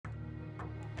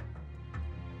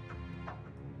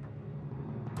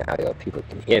Now people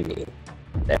can hear me.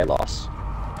 They lost.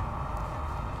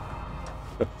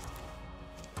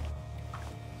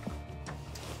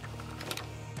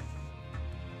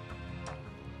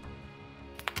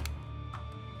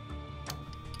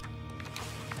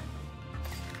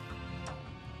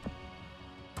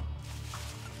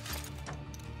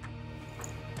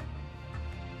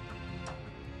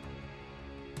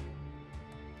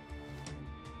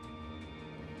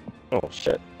 Oh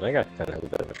shit, I got kind of a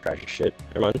bit of a tragic shit.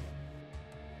 Never mind.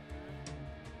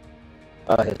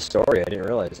 His story, I didn't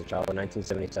realize the child in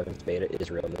 1977's Beta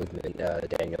Israel movement.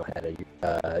 Daniel had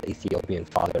a Ethiopian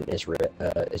father and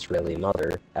Israeli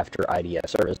mother. After IDF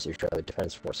service, Israeli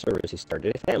Defense Force service, he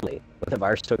started a family. When the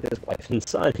virus took his wife and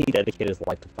son, he dedicated his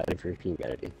life to fighting for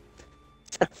humanity.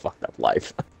 It's a fucked up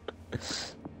life.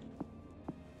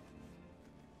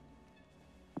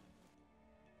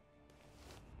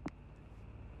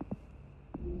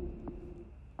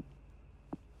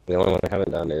 The only one I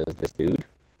haven't done is this dude.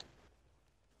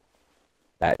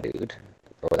 That dude.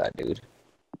 Or that dude.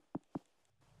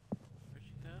 Where'd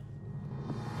you go?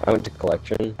 I went to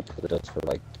collection, just for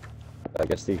like, I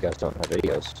guess these guys don't have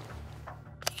videos.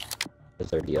 Because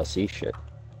they're DLC shit.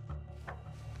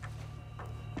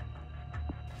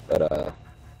 But, All of them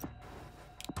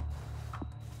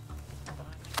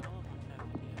have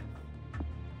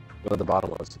videos. well, the bottom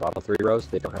ones, the bottom 3 rows,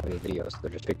 they don't have any videos,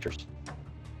 they're just pictures.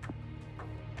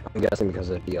 I'm guessing because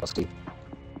of DLC.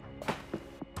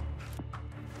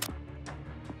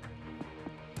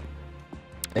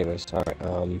 Anyways, alright,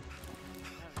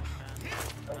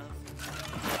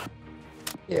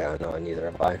 yeah, no, neither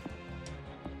have I.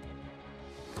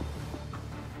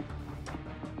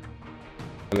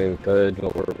 I mean, we could,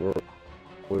 but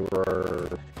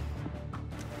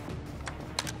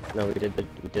no, we did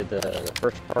the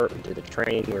first part, we did the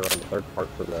train, we were on the third part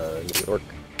for the New York.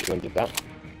 You wanna do that?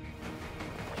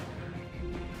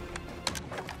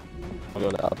 I'm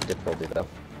gonna up the difficulty though.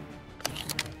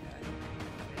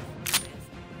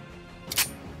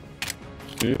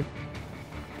 Hmm?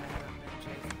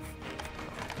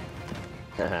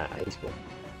 Haha, he's cool.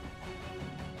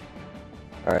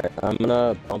 Alright, I'm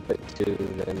gonna bump it to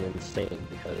an insane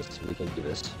because we can do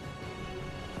this.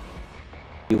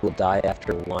 You will die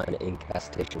after 1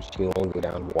 incapacitation, so you only go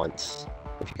down once.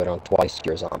 If you go down twice,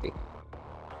 you're a zombie.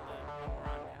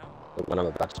 The one I'm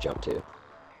about to jump to.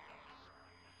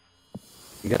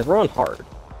 Because we're on hard.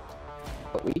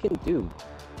 But we can do.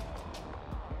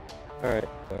 Alright,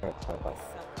 fine, fine.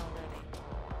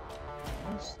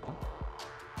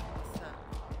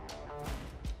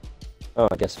 Oh,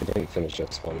 I guess we didn't finish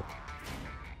this one.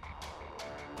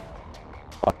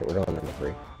 Fuck it, we're going number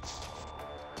 3.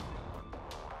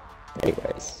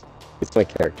 Anyways, it's my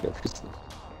character.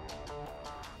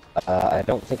 I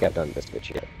don't think I've done this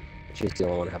bitch yet. She's the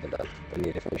only one I haven't done. I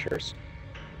need to finish hers.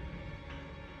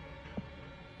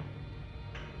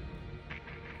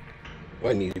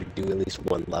 I need to do at least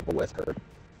 1 level with her.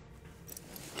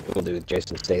 We'll do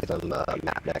Jason Statham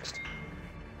map next.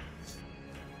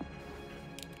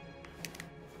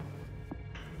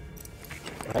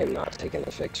 I'm not taking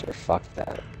a fixer, fuck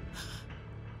that.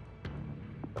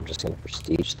 I'm just gonna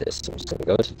prestige this. I'm just gonna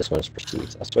go to this one as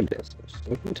prestige. That's what it is. I'm just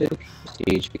going to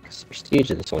prestige because prestige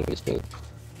of this one gives me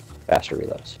faster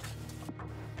reloads.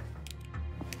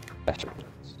 Faster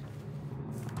reloads.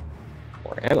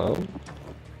 More ammo.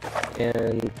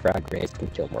 And frag grenades can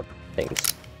kill more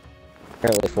things.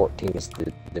 Apparently 14 is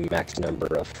the max number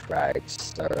of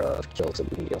frags, or of kills that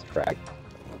we can deal with frag.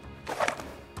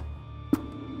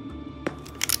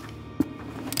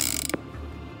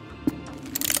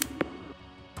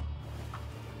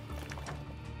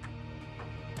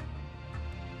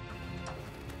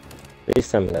 Please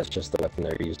tell me that's just the weapon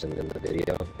they're using in the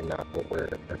video and not what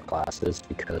their class is,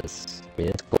 because, I mean,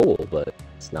 it's cool, but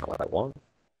it's not what I want.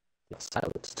 It's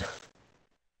silenced.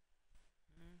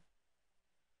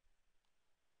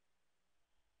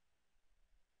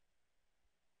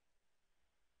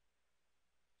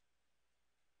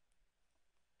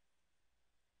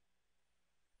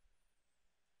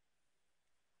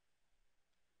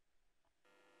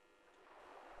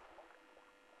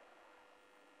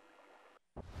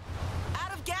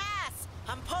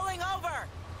 I'm pulling over!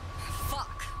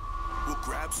 Fuck! We'll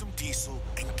grab some diesel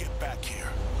and get back here.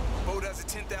 Boat has a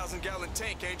 10,000-gallon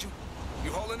tank, ain't you?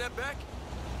 You hauling that back?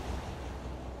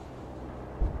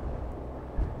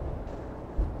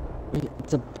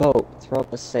 It's a boat. Throw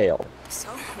up a sail. So,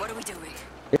 what are we doing?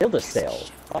 Build a sail.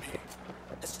 Fuck it.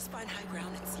 Let's just find high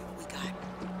ground and see what we got.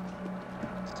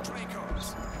 Train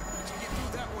cars. We can get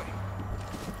through that way.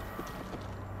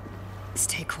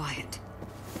 Stay quiet.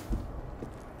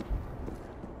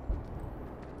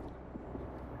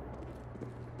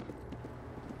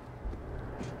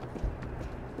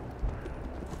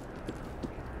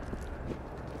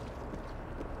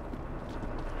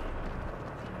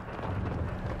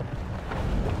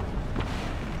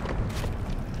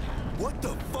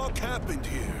 What the fuck happened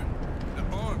here? The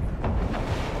army.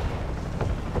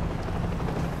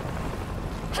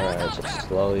 Alright, just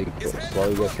slowly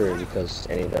go through because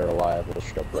any that are alive will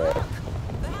strip red.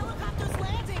 The helicopter's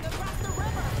landing across the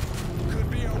river. Could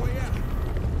be our way out.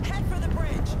 Head for the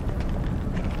bridge.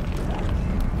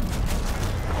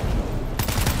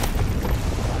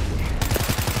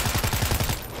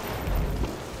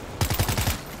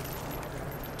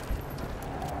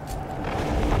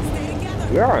 Stay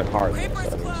together. We are on hard, so Reaper's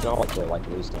it's close. not like we're like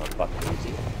losing on fucking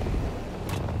easy.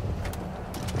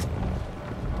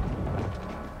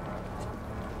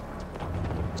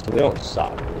 So we don't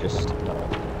suck, we're just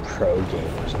pro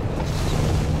gamers.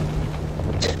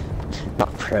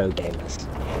 Not pro gamers.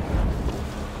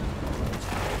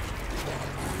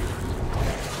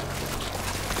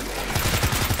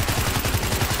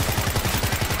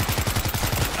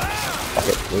 Fuck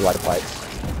it, we light fights.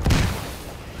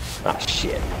 Ah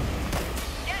shit.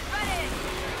 Get ready!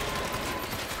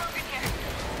 Broken here.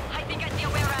 I think I see a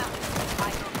way around. I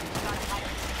know you gotta hide.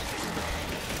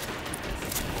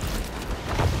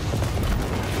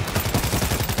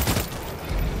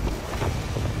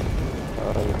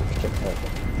 Shit, nope.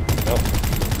 Nope.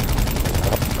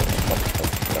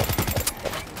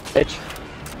 Bitch.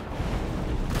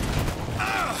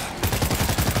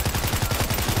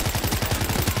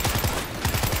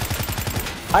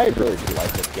 I really do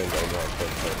like this game very much.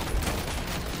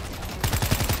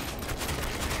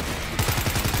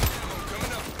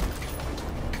 Coming up.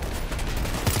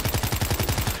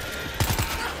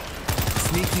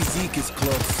 Sneaky Zeke is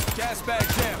close. Gas bag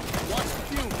jam. Watch the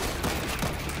fumes.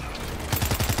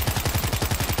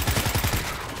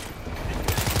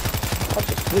 I'll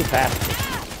just flew past it.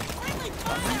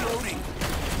 Reloading.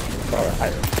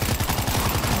 Alright.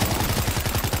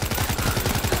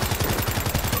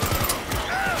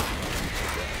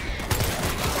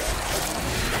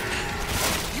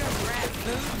 Your breath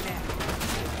moved now.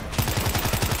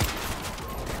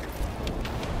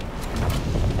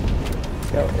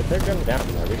 Yo, if they're jumping down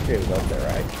from there, we should be able to go up there,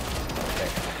 right?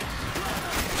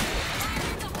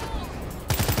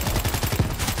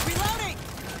 Reloading.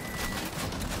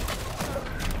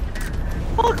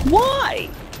 Fuck, why?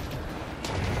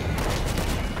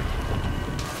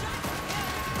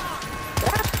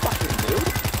 That's fucking new.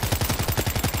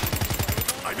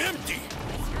 I'm empty.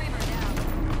 Screamer down.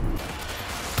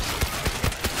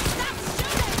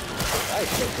 I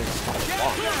think this is kind of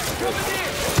long.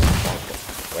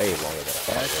 Way longer than I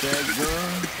thought. That girl.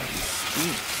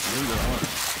 Bring her on.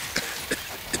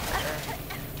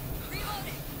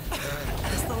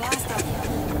 That's the last of them.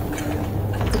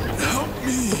 Help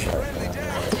me. Friendly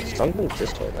down. Something's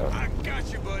this way though. I got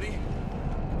you, buddy.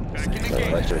 Back in the So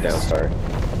game. right to the down start.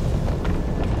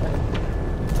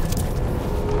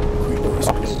 Creeper is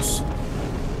close.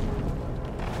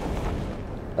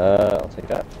 I'll take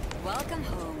that. Welcome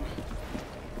home.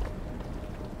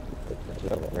 There's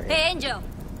another one right Hey, here. Angel.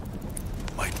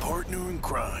 My partner in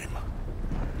crime.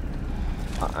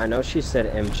 I know she said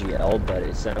MGL, but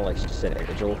it sounded like she said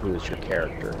Angel, who is your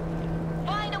character.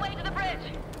 Find a way to the bridge.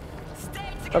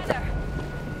 Stay together.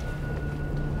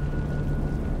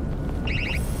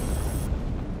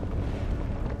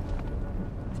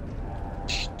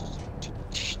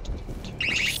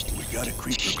 We got a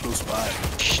creeper close by.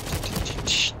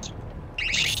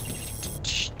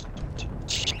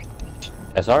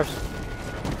 That's ours.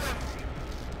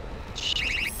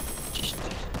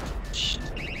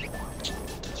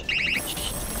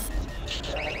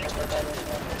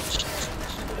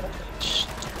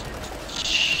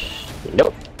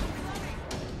 Nope.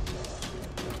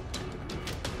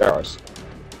 They're ours.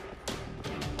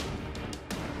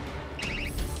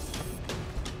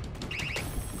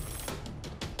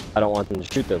 I don't want them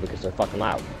to shoot though because they're fucking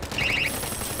loud.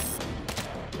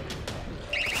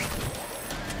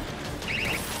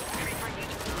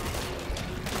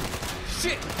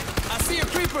 Shit! I see a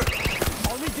creeper!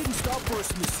 Army didn't stop for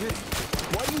us in the city.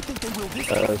 Why do you think they will this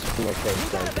time? There's too much We got a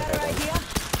space better down there. idea.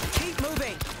 Keep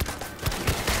moving.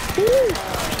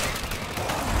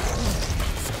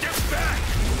 Get back!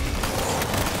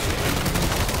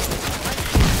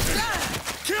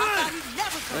 Kill him!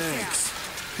 Never go down.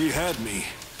 Thanks. He had me.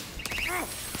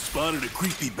 Spotted a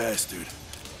creepy bastard.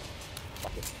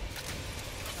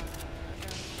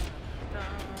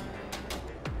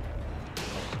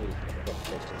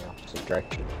 Opposite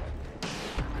direction.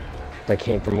 I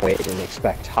came from where I didn't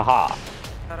expect. Haha.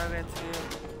 How do I get to you?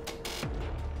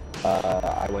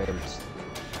 I went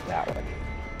that way.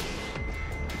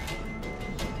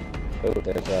 Oh,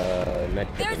 there's a med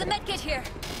kit. There's a in med kit here.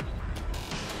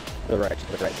 To the right,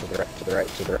 to the right, to the right, to the right,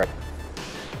 to the right.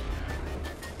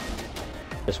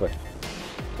 This way.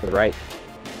 To the right.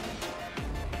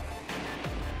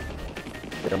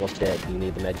 You're almost dead. You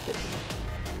need the med kit.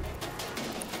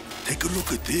 Take a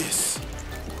look at this.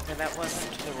 And that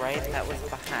wasn't to the right, that was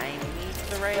behind me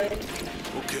to the right.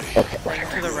 Okay. Okay.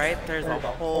 And to the right, there's a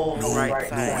whole No right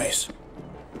side. noise.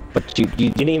 But you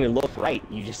didn't even look right.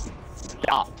 You just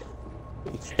stopped.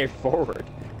 You stared forward.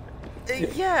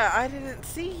 Yeah, I didn't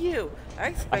see you. I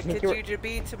expected you're- you to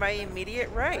be to my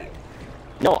immediate right.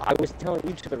 No, I was telling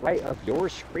you to the right of your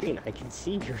screen. I can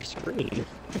see your screen.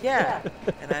 Yeah,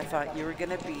 and I thought you were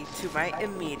gonna be to my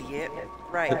immediate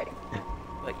right.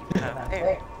 But you're not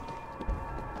there.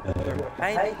 You're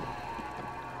behind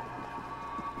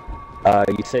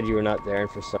me. You said you were not there,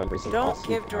 and for some reason, Don't Austin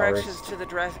give Powers- directions to the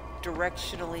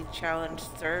directionally challenged,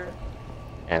 sir.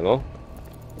 Ammo.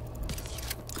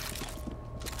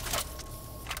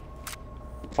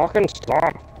 Fucking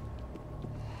stop!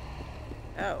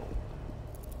 Oh.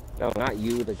 No, not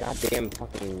you. The goddamn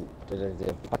fucking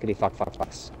the fuckity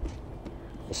fucks.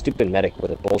 The stupid medic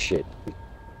with the bullshit.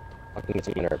 Fucking gets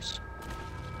on my nerves.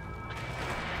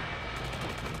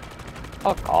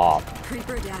 Fuck off.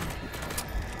 Creeper down.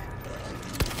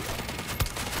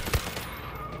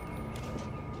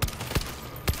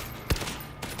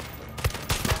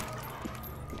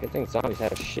 Good thing zombies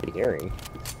have a shitty hearing.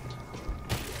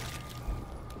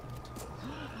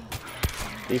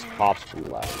 These pops too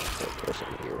loud for a person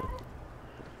to hear.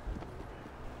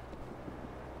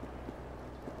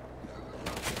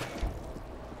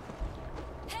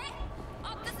 Hey,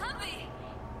 up this Humvee!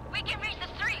 We can reach the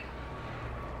street!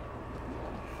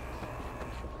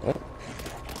 What?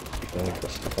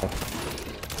 Okay.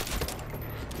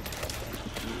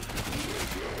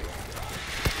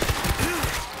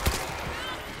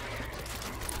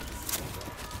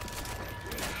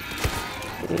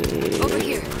 Over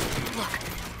here. Look.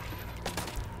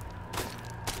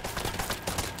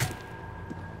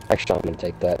 Actually, I'm gonna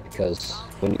take that because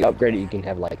when you upgrade it, you can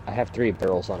have like I have 3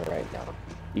 barrels on it right now.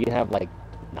 You can have like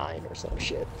 9 or some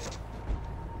shit.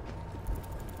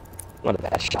 Not a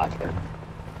bad shotgun.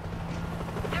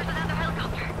 There's another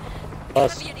helicopter.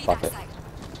 Plus, fuck it.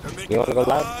 They're making You wanna go a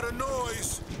loud? lot of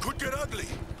noise. Could get ugly.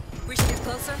 We should get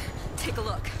closer. Take a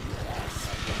look.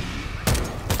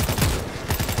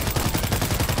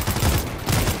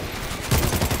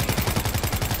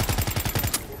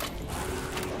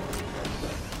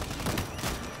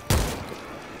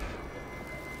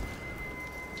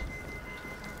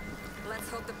 Let's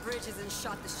hope the bridge isn't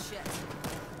shot to shit.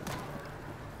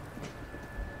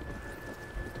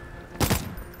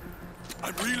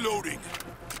 I'm reloading.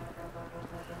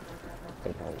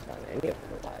 Couldn't probably find any of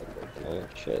them alive, but no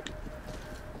shit.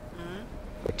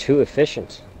 We're too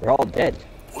efficient. They're all dead.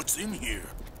 What's in here?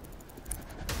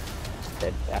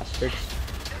 Dead bastards.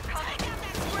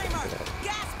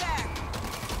 Gas bag!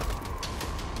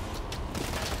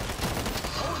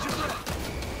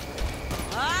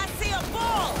 I see a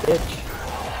ball! Bitch.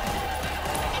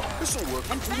 This'll work.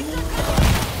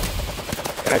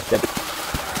 God, dead.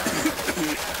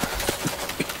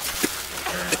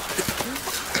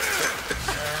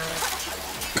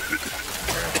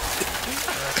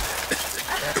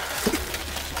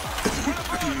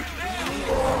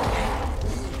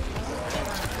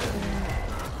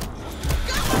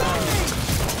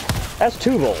 That's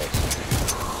 2 bullets.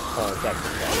 Oh, it's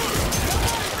actually that.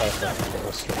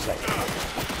 Let's for a second.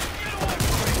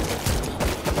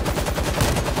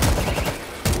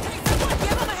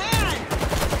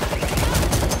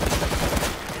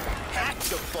 Hack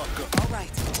the fucker. All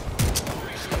right.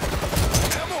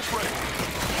 Ammo break.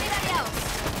 Anybody else?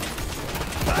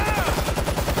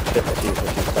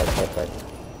 Fight.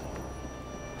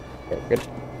 Okay, good.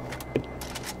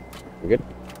 You good?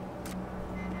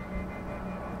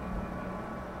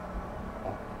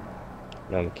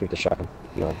 No, I'm gonna keep the shotgun.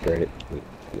 I'm gonna upgrade it. I'm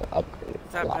gonna upgrade it.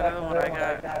 Is that better than what I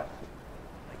got?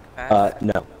 Like, fast?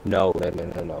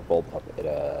 No. Bolt up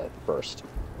it, first.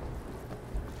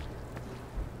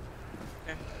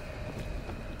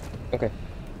 Okay.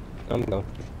 I'm going.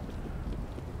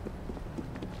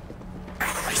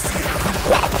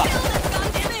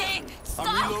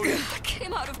 I'm reloading.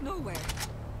 Came out of nowhere.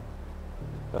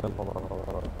 Hold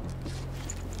on.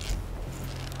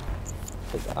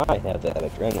 'Cause I have that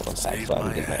adrenaline pack, Save so I can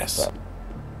my get my ass ass. up.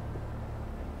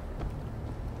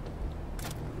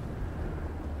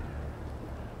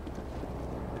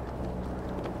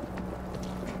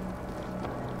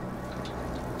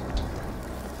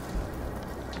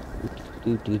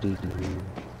 Do.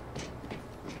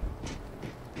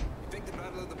 Think the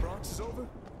Battle of the Bronx is over?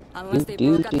 Unless they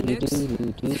broke out the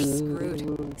nukes, they're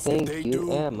screwed. Thank They you,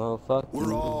 do. ammo. Fuck We're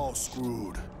you. all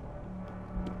screwed.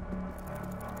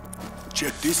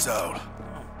 Check this out.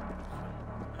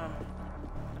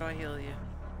 I heal you?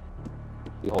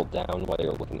 You hold down while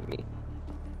you're looking at me.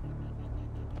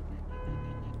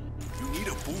 You need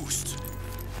a boost.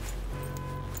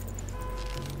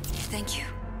 Thank you.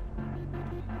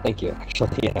 Thank you,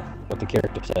 actually, yeah. What the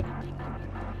character said.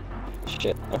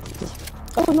 Shit.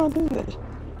 Oh, I'm not doing this.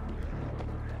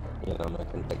 Yeah, I'm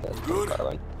not gonna take that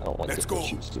carbine. I don't like it. It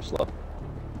shoots too slow.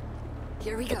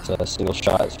 Here we go. It's a single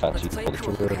shot as fast as you Let's can play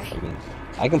pull the cool, trigger. okay? I mean,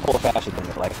 I can pull faster than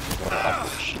the life when I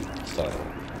actually shoot, so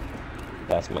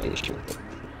that's my issue.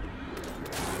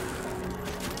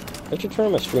 I should turn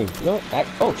on my stream. No,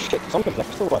 oh shit, someone's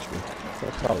actually watching me.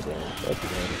 That's probably damage. Thank you,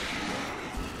 Danny.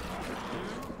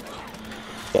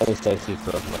 Danny says he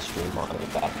throws my stream on in the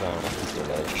background. I can do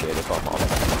that shit if I'm on my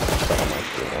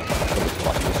stream. Somebody's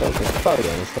watching me, so it's probably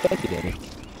Danny. So thank you, Danny.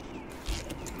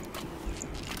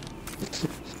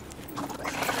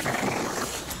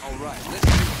 Alright, let's do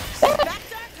this.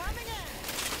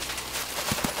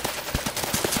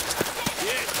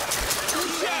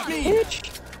 Bitch!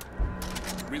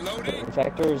 Reloading.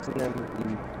 Infectors, and then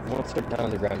once they're down on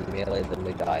the ground, you melee them,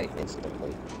 they die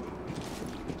instantly.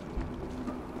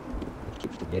 I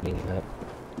keep forgetting that.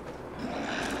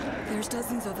 There's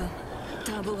dozens of them.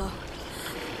 Down below.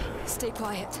 Stay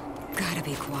quiet. Gotta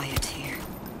be quiet here.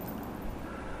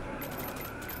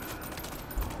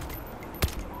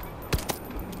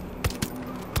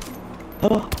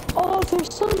 Oh,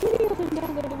 there's so many of them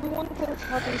down there. We want to put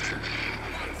puppies.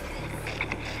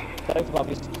 Thanks,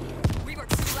 puppies. Rigor,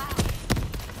 too loud.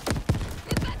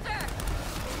 Inspector!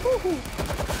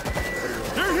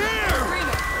 They're here!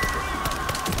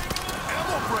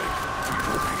 Ammo break!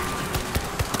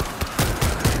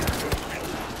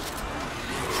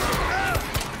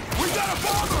 We got a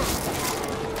bomber!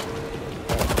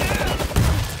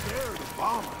 They're the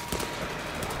bomber.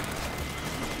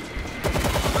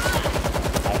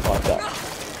 I fucked up.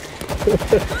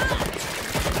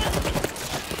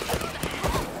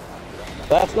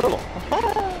 That's normal.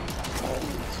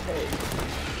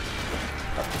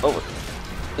 Over.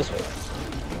 This way.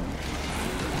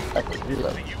 Okay,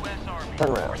 reload. Turn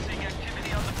around.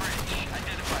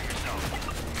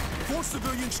 Four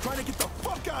civilians trying to get the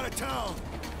fuck out of town!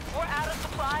 We're out of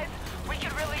supplies. We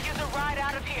could really use a ride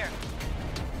out of here.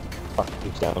 Fuck,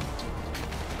 he's down.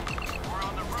 We're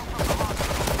on the roof of the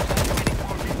hospital. Waiting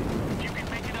for you. If you can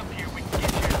make it up here, we can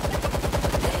get you.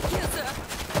 Thank you, sir.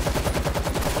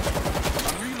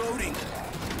 I'm reloading.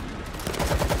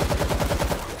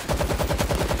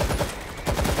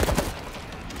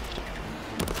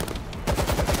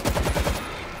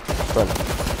 Run.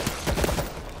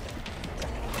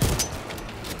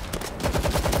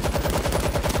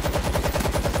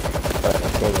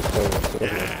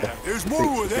 There's more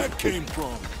where that came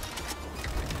from.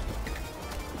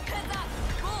 Heads up!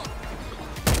 Bull!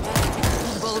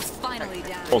 Bull's finally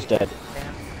down. Bull's dead.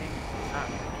 Dancing, not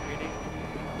reading.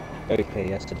 Okay,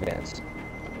 yes, advance.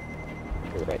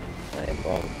 You're right. I am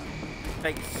wrong.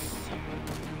 Face.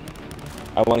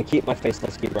 I want to keep my face,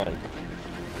 let's keep running.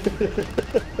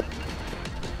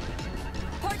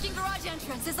 Parking garage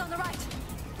entrance is on the right.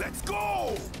 Let's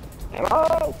go!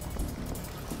 Hello!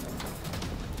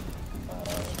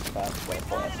 Fast way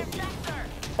for SMG.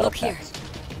 Look here.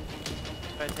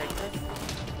 Should I take this?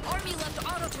 Army left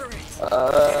auto turret.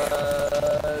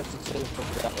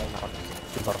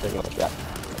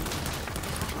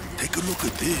 Take a look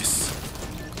at this.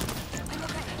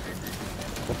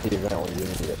 What's the adrenaline? You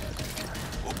need it.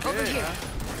 Over here.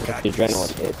 What's the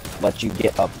adrenaline? It lets you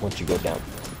get up once you go down.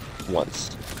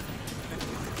 Once.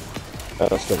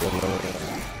 Oh, still no.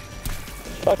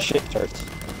 Oh shit, hurts.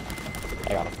 I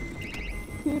got him.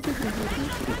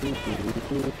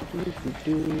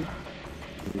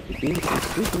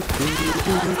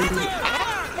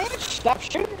 Stop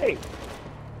shooting!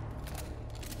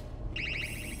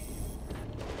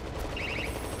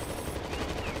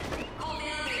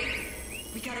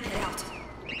 We gotta get out.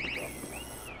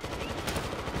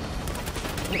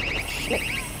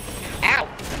 Ow!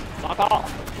 Fuck off!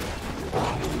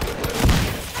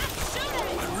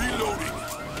 I'm reloading.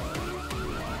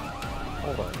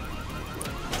 Hold on.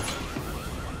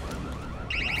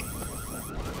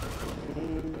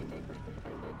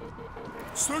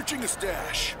 Searching a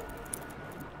stash.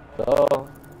 So,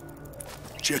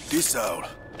 Check this out.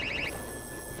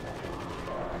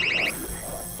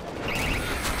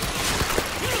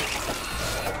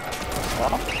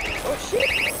 oh shit!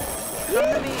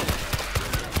 Come to me.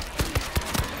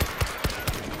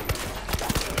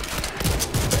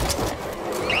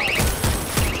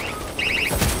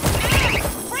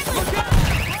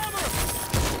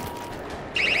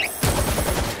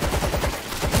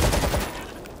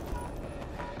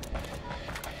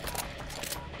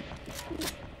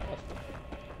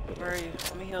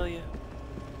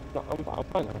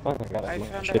 fine, I got it. I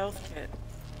found a Shit. health kit.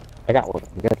 I got one,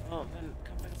 I'm good. Well, then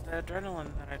come back to the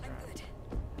adrenaline that I dropped.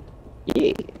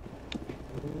 Yeah.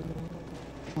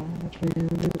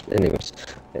 Anyways,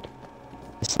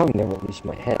 the song never leaves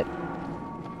my head.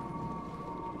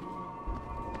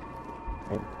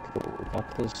 Alright, cool, we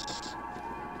got this.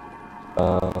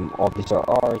 All these are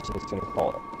ours, and it's gonna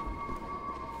call it.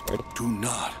 Ready? Do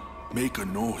not make a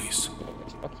noise.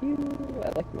 Fuck you, I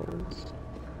like noise.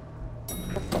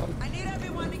 I need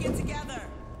everyone to get together.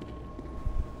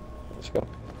 Let's go.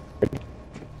 Ready?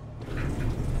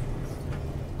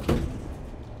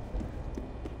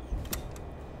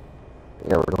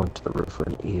 Yeah, we're going to the roof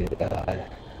and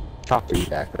chopper you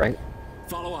back, right?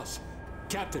 Follow us.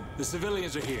 Captain, the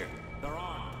civilians are here. They're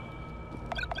armed.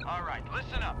 All right,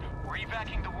 listen up. We're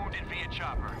evacuating the wounded via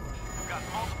chopper. We've got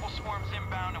multiple swarms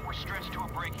inbound and we're stretched to a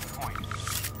breaking point.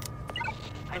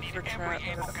 I need every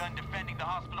able gun defending the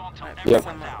hospital until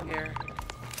everyone's out. Here.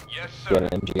 Yes, You sir.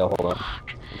 got an MGL, hold on.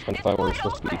 I'm trying to find where we're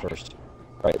supposed to be first.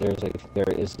 Right, there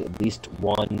is at least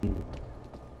one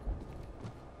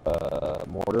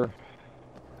mortar.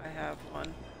 I have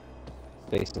one.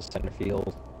 Based in center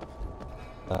field.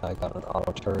 I got an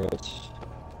auto turret.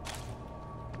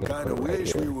 Kinda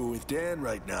wish we were with Dan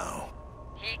right now.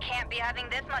 He can't be having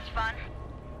this much fun.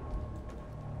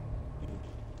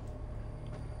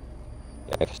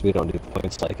 Yeah, because we don't do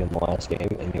points like in the last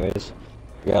game, anyways.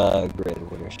 Yeah, grid.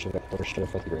 We're gonna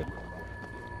shift with grid.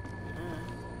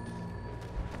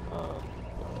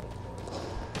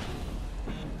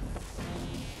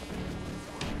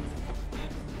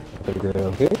 The grid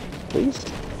over here, please.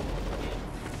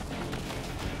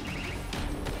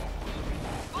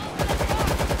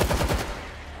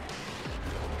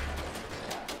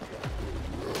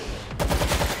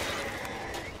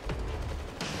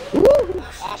 Woo!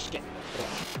 Ah, shit.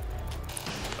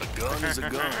 A gun is a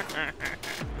gun.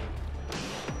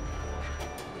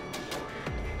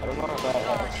 I don't know about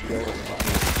how to skill this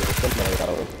somebody out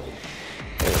of it.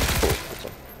 Cool. What's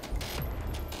up?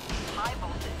 High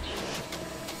voltage.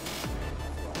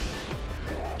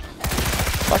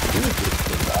 Fuck you,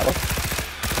 this battle.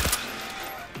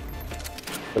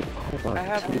 Wait, hold on. I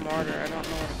have a mortar. I don't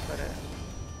know where to put it.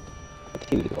 The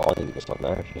TV volume is not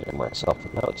managing myself,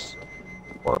 and now it's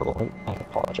horrible. I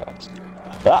apologize.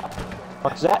 Ah!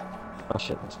 What's that? Oh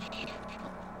shit.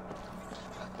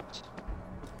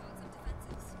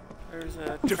 There's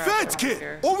a Defense trap over kit!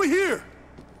 here. Over here!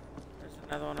 There's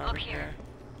another one over here.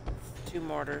 2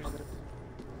 mortars.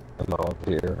 I'm out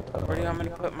here. Where do you want me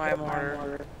to put my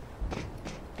mortar?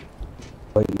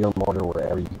 Put your mortar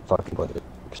wherever you fucking put it,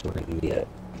 because we're gonna need it.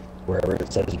 Wherever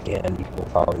it says you can, you will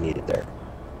probably need it there.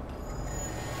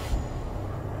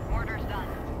 Mortar's done.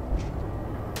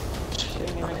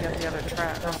 Didn't even get the other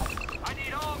trap. I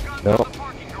need all guns No. in the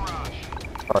parking garage.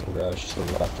 Parking garage to the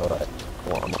left, alright.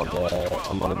 Cool, I'm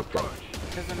on the gun.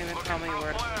 It doesn't even tell me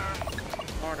where to put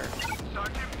the mortar.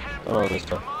 Sergeant Oh, Pembry, this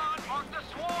come way. on, mark the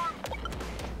swarm.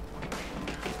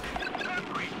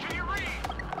 Pembry, do you read?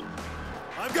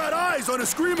 I've got eyes on a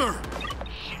screamer!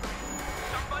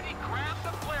 Somebody grab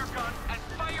the flare gun and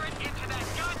fire it into that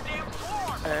goddamn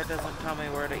swarm. It doesn't tell me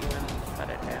where to even set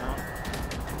it down.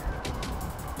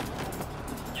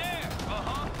 Yeah,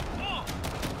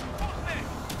 who's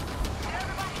next?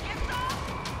 Everybody get some?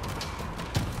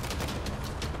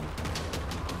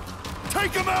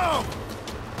 Take him out!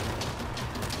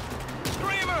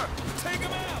 Screamer, take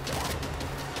him out.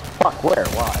 Fuck, where?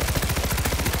 Why?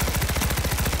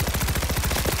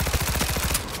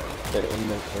 They're in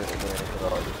the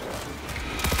garage.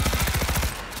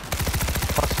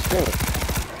 Fuck, screaming.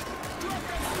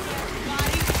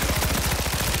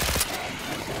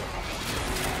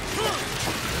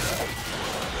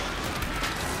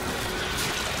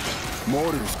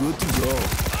 Mortar's good to go.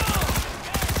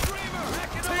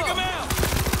 Take him out.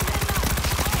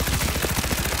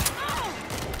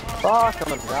 Fuck, I'm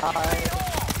gonna die.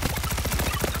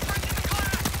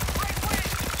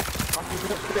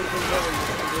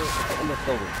 In the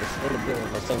building, just in the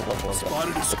building, the same level.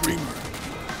 Spotted a screamer.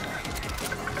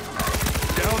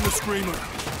 Down the screamer.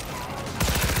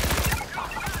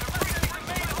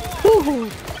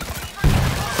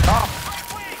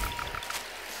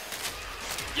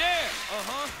 Yeah,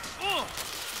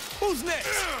 Who's next?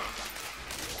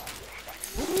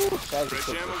 fresh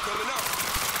ammo coming up.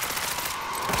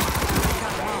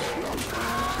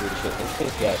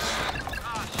 Yes.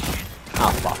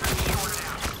 Oh, fuck.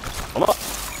 Come on.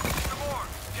 Some more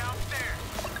downstairs.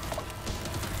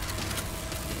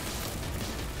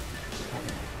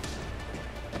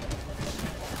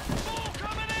 Bull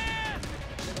coming in.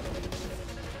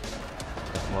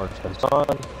 More turns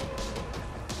on.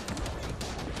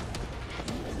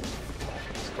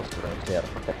 Yeah,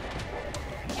 okay.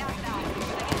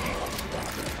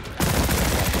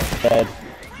 Head.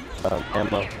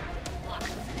 Ammo.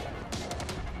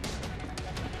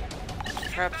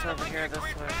 Traps over here this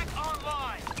way.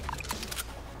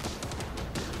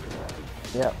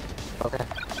 Yeah, okay.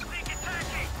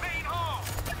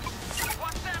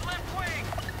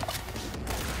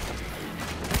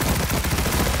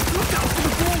 Look out for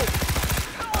the bullet!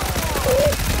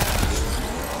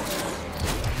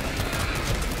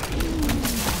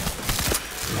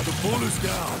 The bull is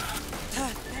down.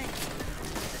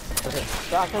 Okay,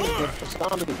 shotgun's good for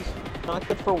zombies, not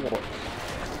good for wars.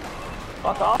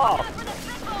 Fuck off!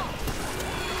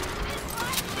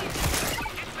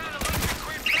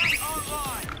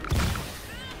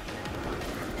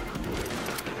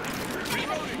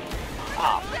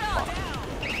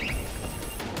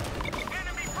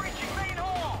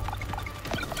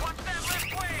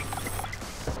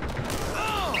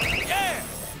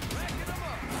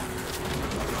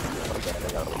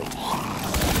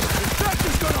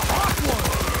 Infector's got a hot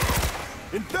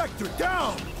one! Infector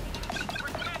down!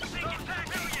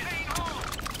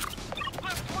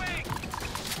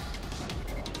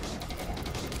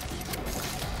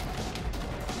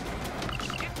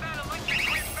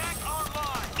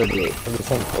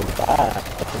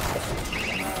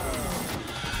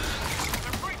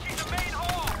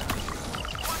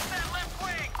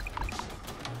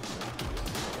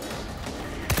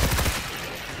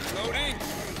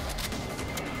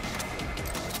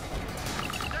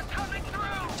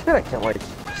 I can't like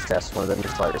assess one of them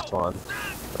until I respawn.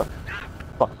 Oh,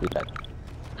 fuck me dead.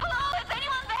 Hello, is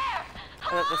anyone there? I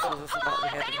thought this was the spot we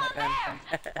had to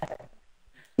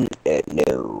defend.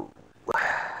 No.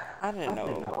 I didn't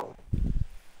know.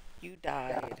 You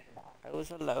died. I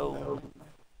was alone.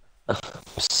 I'm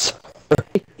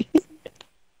sorry.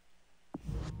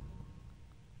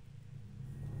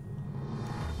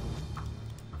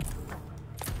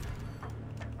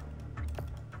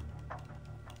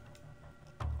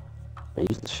 I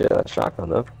used the shit out of that shotgun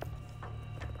though.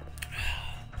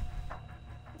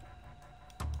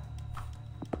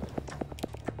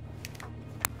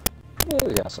 Yeah,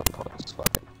 we got some points.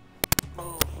 Fuck it.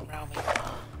 Move around me.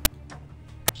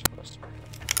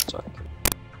 So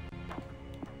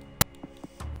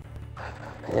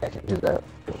yeah, I can do that.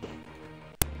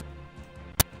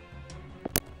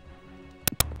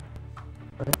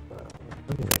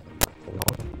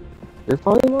 You're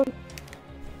finding one?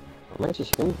 I'm actually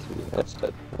screaming through you. That's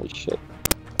dead. Holy shit.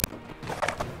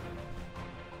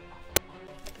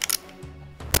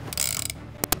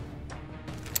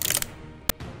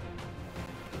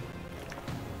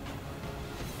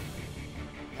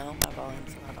 No, my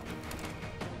volume's not on.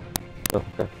 Oh,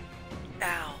 okay.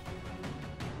 Ow.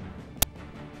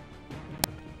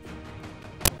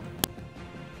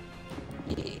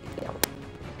 Yeah.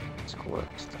 It's cool.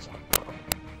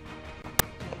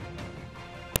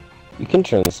 You can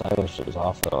turn the silencers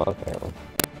off though, apparently.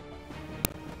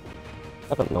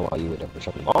 I don't know why you would ever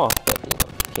turn them off, but you know,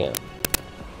 you can.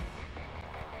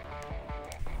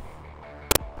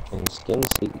 And skin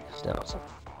seats. Now it's a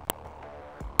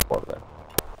 4 there.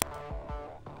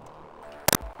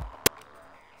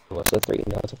 So what's a 3?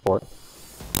 Now it's a 4.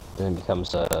 Then it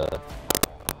becomes a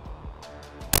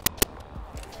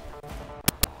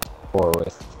 4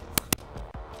 with,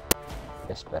 I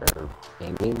guess, better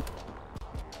aiming.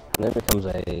 And then it becomes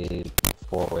a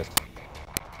 4 with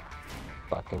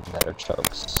fucking better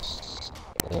chokes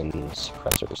and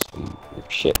suppressors and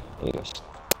shit. Anyways.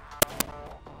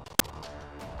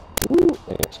 Ooh,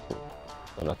 anyways, cool.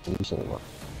 I'm not gonna use it anymore.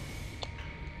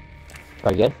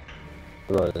 Try again.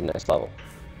 We're going to the next level.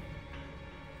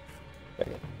 Try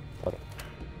again. Okay.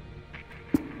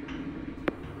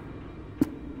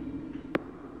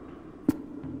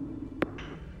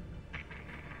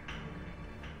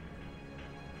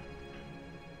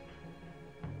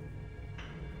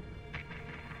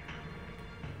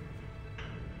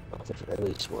 At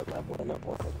least we're leveling up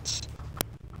weapons.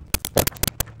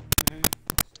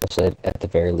 I said, at the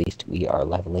very least, we are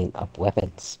leveling up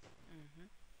weapons.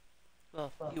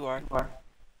 Well, you are.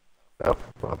 Oh,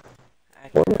 well.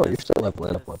 Actually, No, you're still the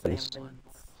leveling up same weapons. ones.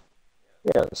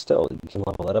 Yeah, still, you can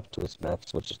level it up to its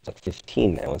max, which is like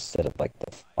 15 now, instead of like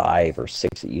the 5 or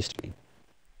 6 it used to be.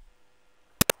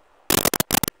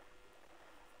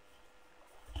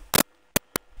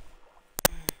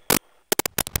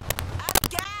 Out of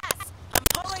gas! I'm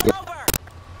pulling over!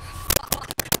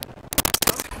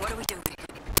 What are we doing?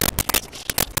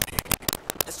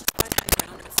 Let's just find high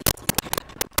ground and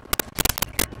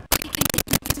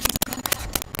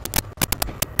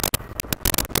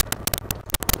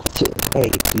Hey,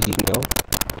 did you know?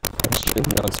 I'm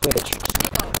streaming on Twitch.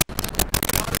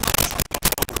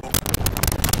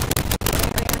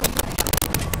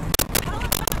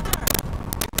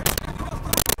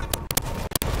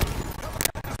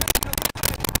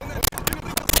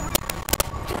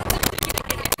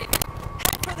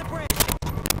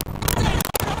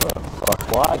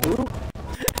 Why, who?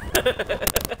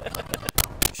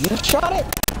 You shot it?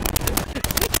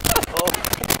 Oh.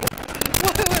 Why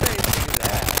would I do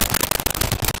that?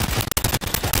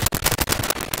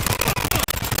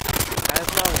 Might as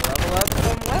well level up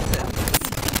some weapons.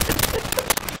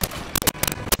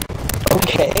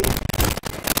 Okay.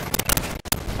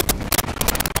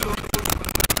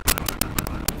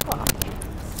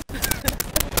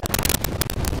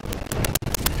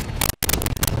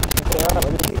 Okay, alright,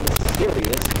 let me get this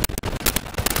serious.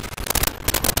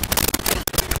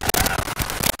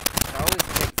 It always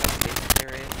takes some getting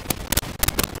serious.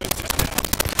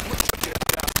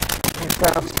 I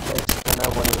found space and I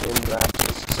want to interact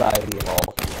with society and all.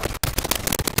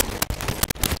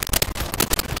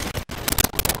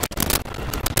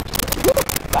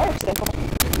 Fire sample.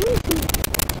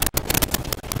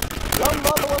 Young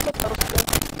mother was a toaster.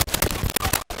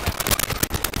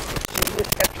 She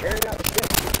just kept carrying out the shit.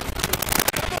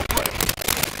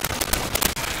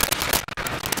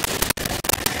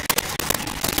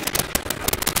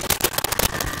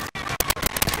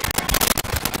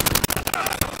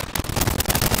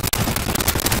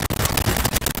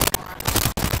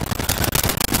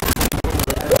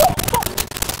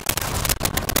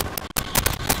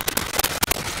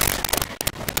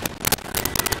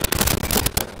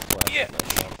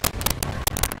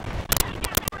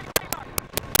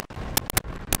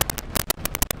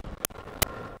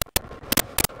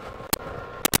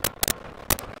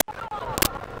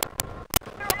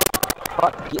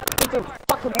 Fuck, get through the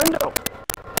fucking window!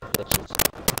 Bitches.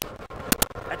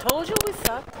 I told you we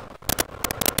sucked.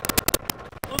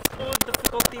 Let's go with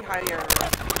difficulty higher.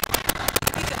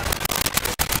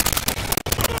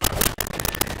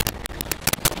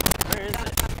 Where is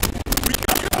it?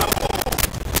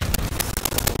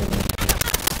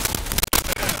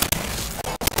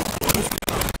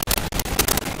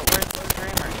 But where's the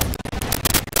dreamer?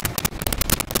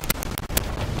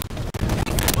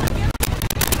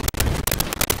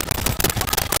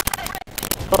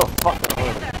 Oh, fuck.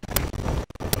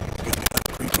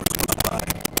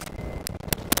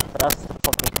 That's the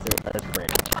fucking thing. That's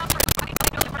great.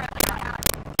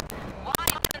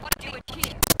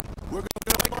 We're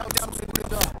gonna find out soon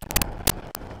enough.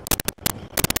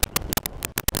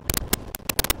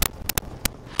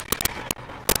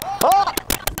 Ah!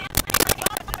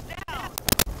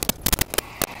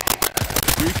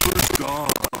 Reaper's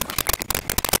gone.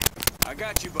 I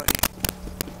got you, buddy.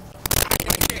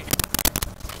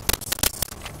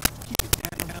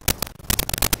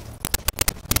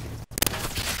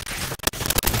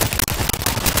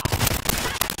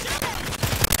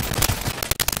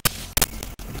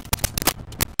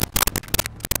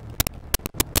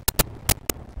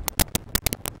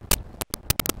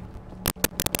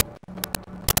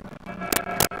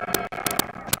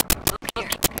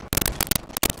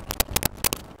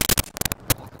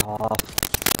 Fuck off.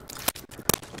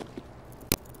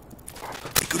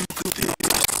 Take a look at this.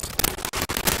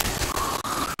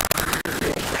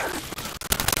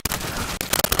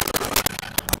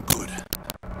 I'm good.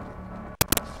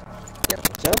 Yeah,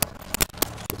 myself?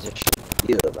 Position.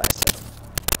 Heal thyself.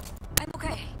 I'm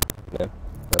okay. No?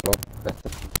 Well,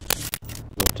 nothing.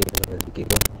 Looking at the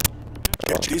giggle.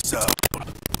 Check this out.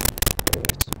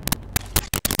 Anyways.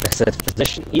 I said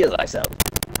position. Heal thyself.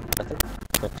 Nothing.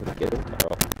 Nothing to giggle.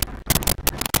 Oh.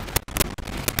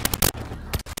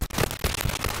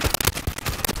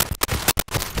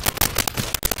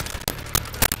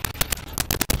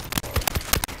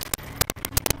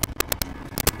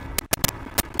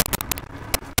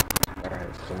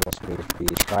 Alright, so must move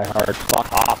speed. Try hard.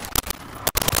 Fuck off.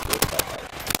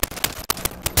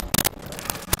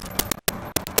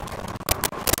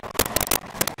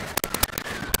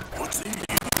 What's in here?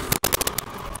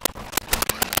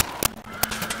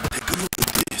 Take a look at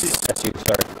this. That's you,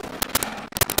 sorry.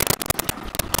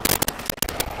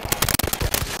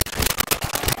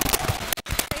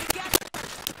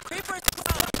 Creepers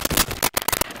close.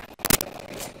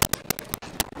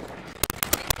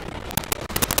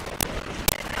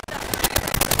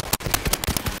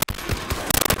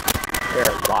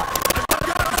 There, why?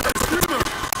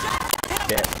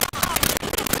 Yeah.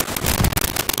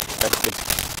 That's good.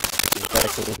 He's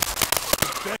medically.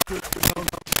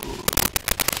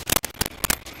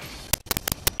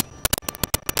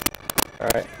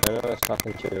 Alright, I know I was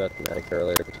talking to you about the medic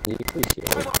earlier, but can you please heal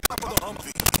me?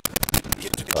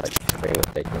 Like, bring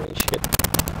with taking any shit.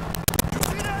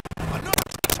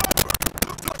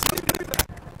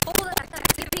 All that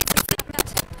activity to think that.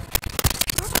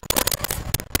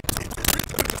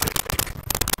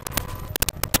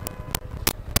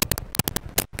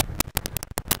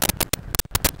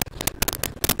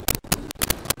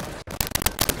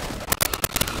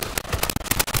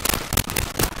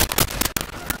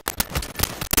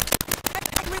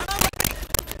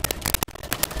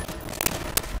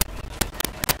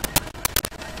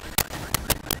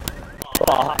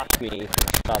 Fuck me.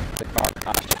 Stop the car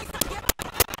crashing.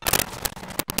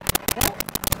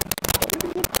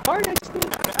 Car next to me.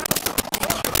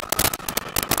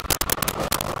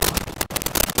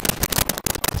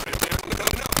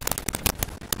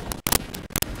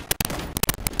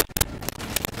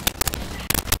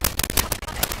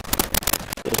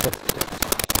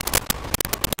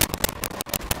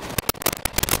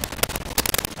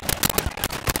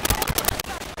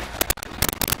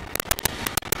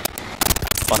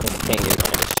 Fucking thing is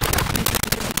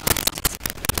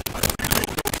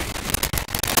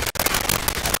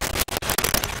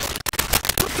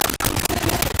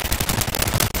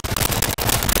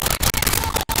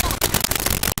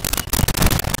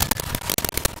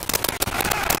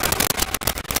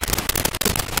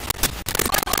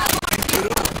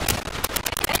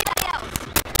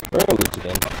we're gonna lose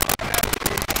again.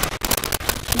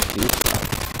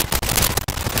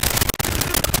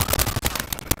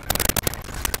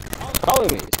 Probably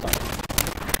me this time.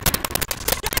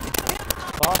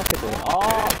 Fuck it.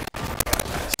 Oh!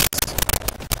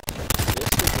 This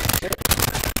is a shit.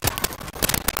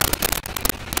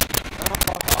 Oh,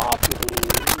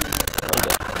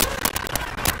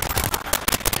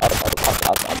 fuck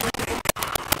off. I'm dead.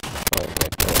 Out.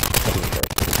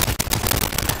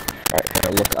 Alright, now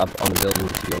look up on the building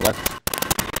to your left.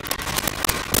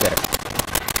 There.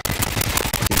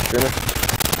 See the streamer?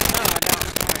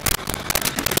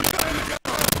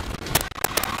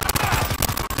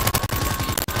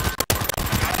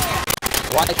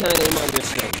 Why can't I aim on this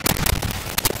thing?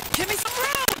 Give me some room!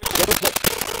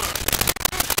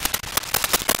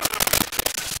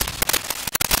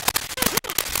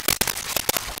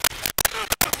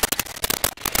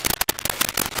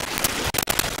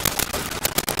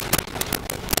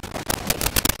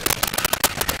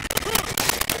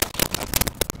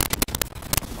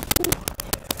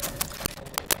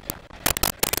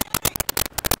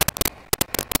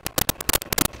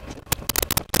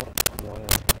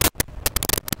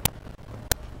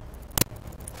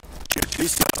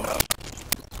 This out.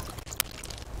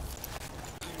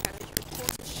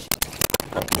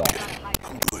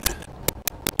 I'm good.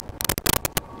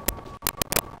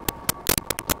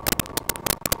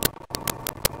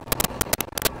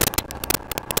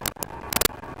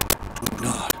 Do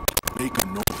not make a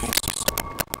noise.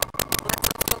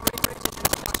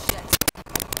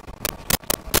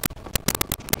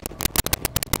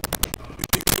 You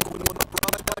think you're the one on the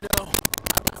product right now?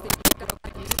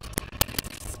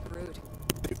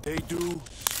 If they do,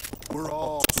 we're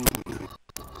all screwed.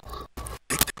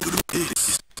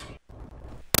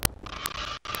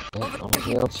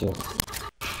 Nobody else here.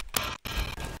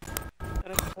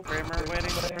 That is Kramer waiting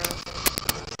for us.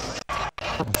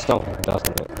 It's not where it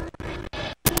doesn't it?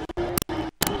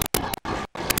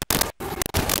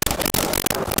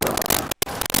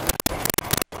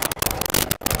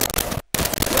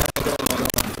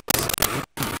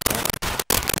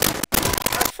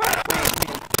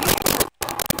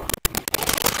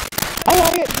 How do I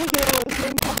get taken out of the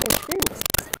same fucking screen?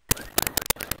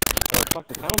 So fuck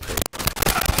the counter.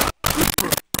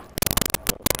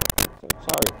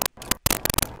 Sorry.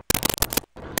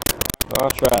 Oh,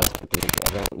 trust, dude.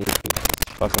 I don't need to be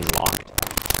fucking locked.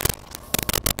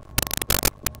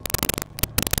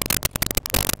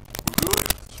 Good.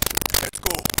 Let's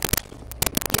go.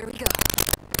 Here we go.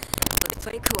 Let's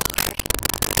play it cool, okay?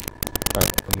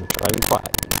 Alright, I'm gonna try to be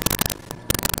quiet.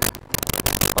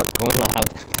 Fuck, going loud.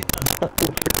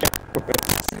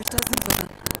 There's dozens of them.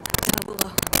 Down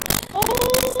below.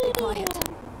 Stay quiet.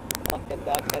 Fucking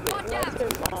duck, I didn't realize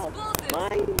they're loud.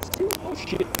 Mine's too. Oh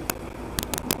shit.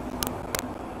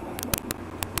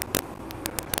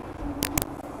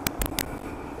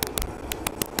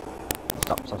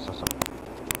 Stop.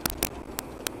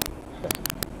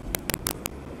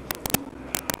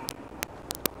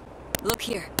 Look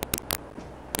here.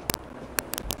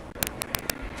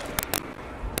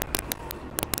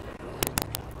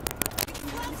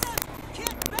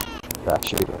 That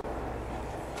shooter.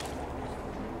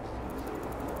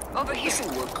 Over here.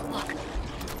 Look.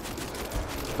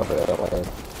 Over there, that way.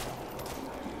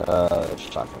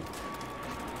 Shotgun.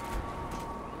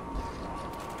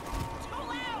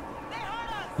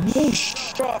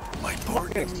 My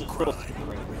partner will cry.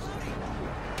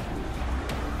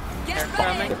 Get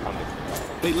ready. They're coming.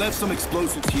 They left some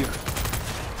explosives here.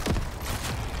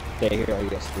 Okay, here, I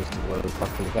guess this is where we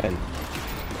fucking been.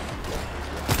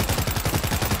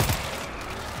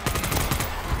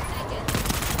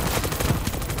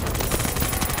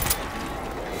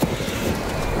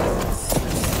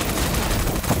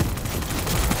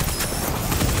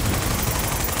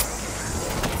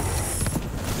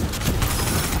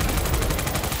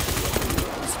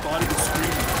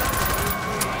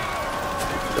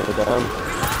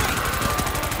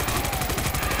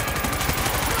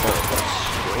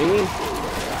 Streaming?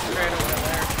 Right over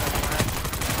there somewhere.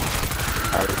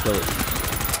 I already killed it.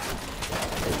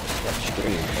 That's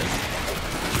streaming, man.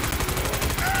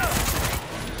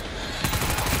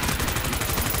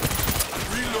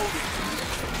 Reloading.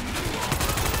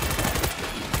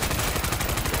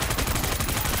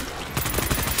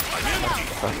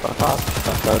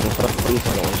 Please,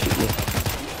 I don't want to shoot you.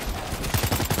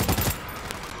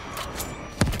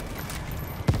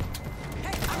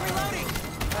 Hey, I'm reloading.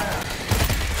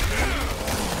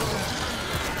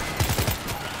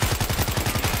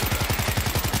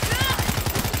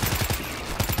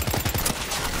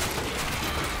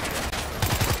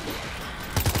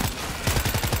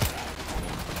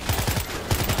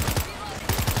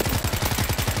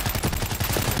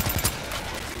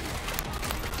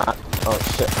 Oh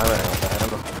shit, I ran out of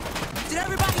ammo. Did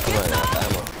everybody I get ran out some? of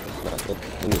ammo. It's not good.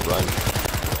 We need to run.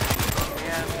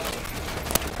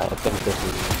 Yeah. I don't think this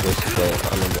is the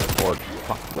unlimited board.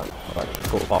 Fuck, run. Alright,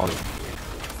 cool, follow me.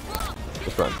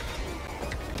 Just run.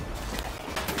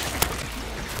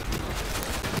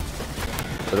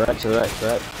 To the right, to the right, to the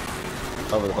right.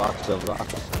 Over the box, over the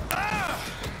box.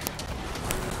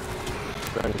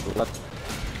 Run to the left.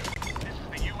 This is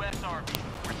the U.S. Army.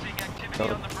 We're seeing activity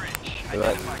No. on the bridge. To the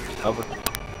right, Identify yourself. over.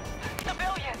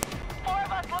 Civilians! 4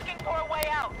 of us looking for a way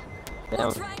out!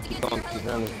 Down. Keep going, keep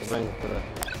running, keep running. To the right.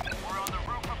 We're on the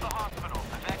roof of the hospital.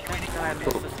 Evacuating Thank God I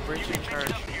missed this breaching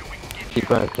charge. up here. We can get Keep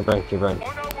running, keep running, keep running.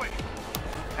 on our way.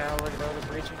 I'll let go of the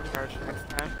breaching charge next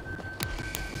time.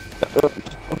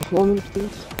 Hold me,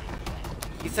 please.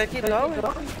 You said keep going.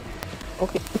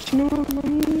 Okay, but you know what I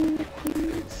mean,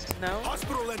 please. No?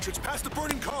 Hospital entrance past the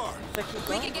burning car. You said keep We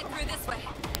going. can get through this way.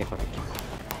 Okay, fine.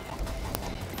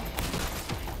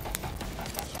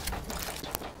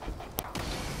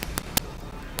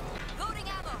 Loading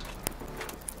ammo.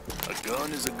 A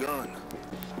gun is a gun.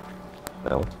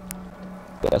 No.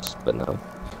 Yes, but no.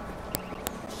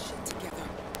 Shit together.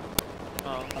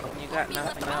 Oh, you got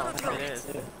nothing else. It is.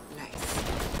 Nice.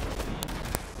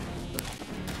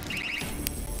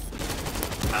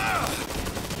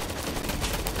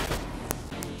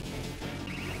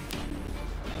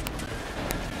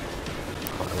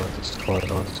 Close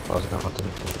it on, just close it on.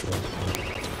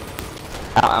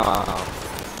 Ow, ow, ow, ow.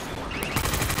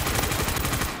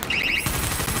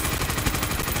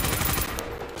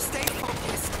 Stay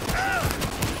focused.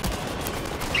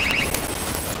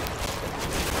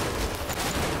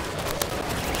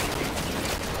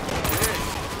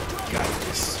 Got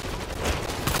this.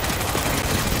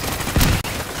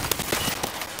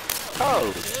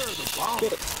 Oh,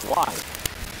 shit, why?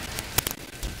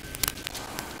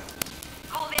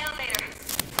 Call the elevator.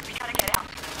 We gotta get out.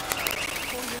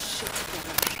 Pull your shit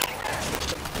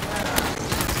together.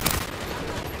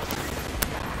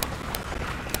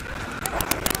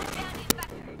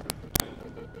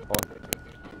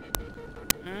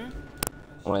 Hmm?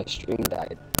 My stream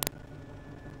died.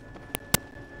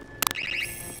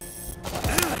 I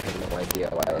have no idea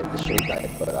why the stream died,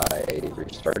 but I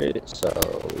restarted it, so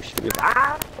we should be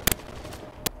back.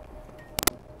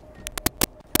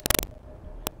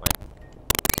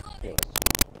 You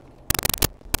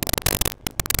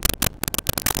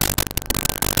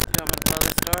want me to close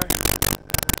this door?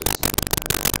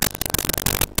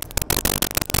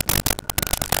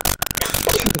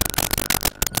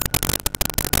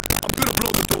 I'm gonna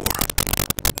blow the door.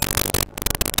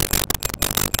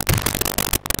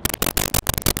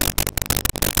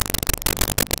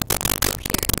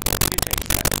 You take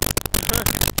that.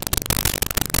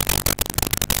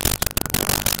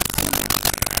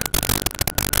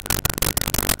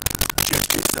 Check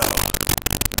this out.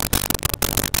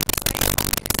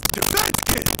 Defense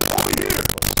kit over here.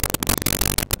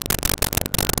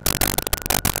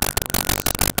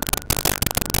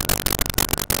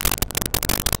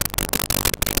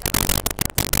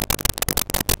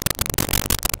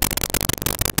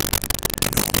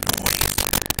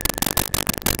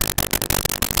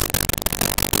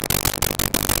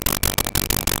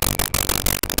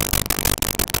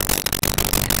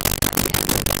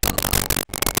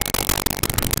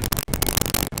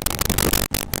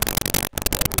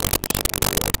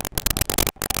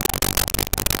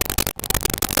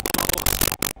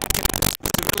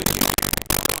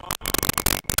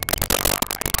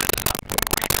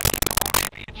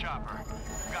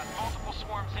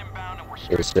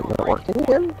 Is it not working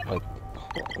again? Like,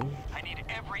 I need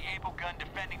every able gun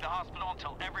defending the hospital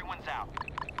until everyone's out.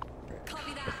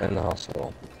 Copy that. defend the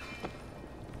hospital.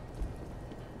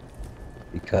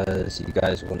 Because you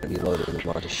guys want to be loaded with a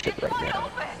bunch of shit right now.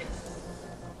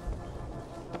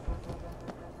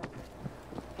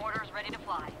 Mortars ready to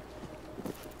fly.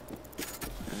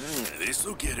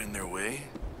 This'll get in their way.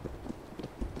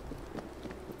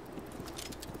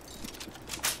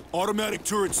 Automatic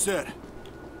turret set.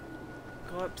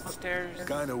 Go upstairs.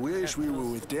 Kinda wish we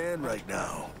were with Dan right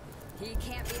now. He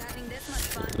can't be having this much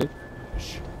fun.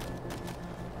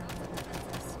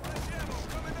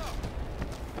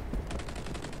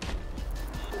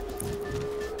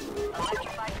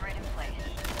 Electrified grid in place.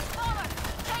 Palmer,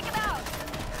 take him out!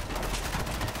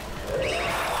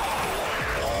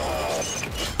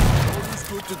 Always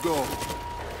good to go.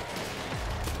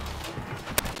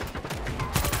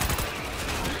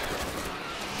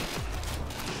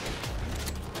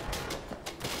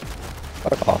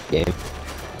 Fuck off, game.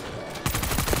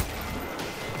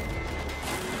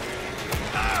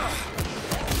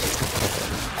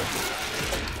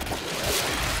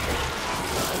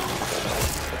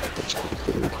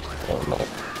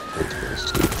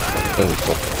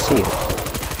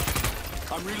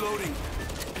 I'm reloading.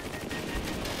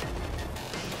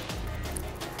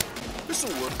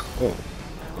 This'll work. Oh.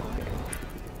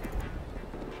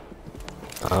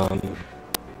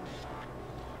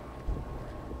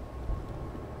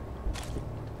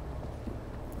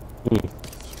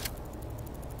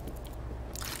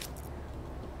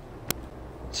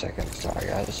 Second, sorry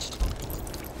guys.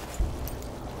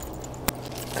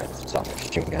 That's not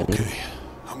machine gun. Okay,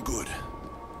 I'm good.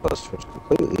 Let's switch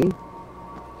completely.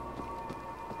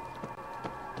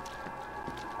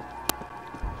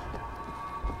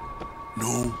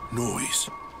 No noise.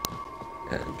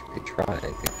 And retry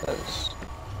because.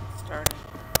 Starting.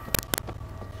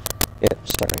 Yep,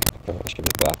 starting. I should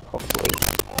be back hopefully.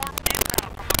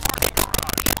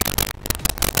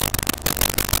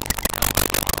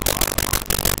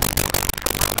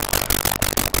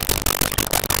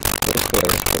 This way,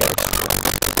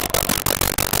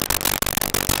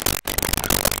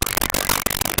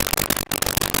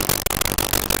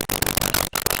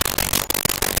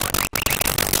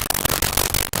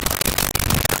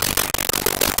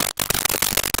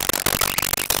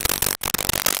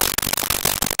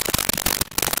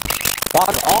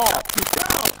 fuck off!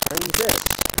 Turn this.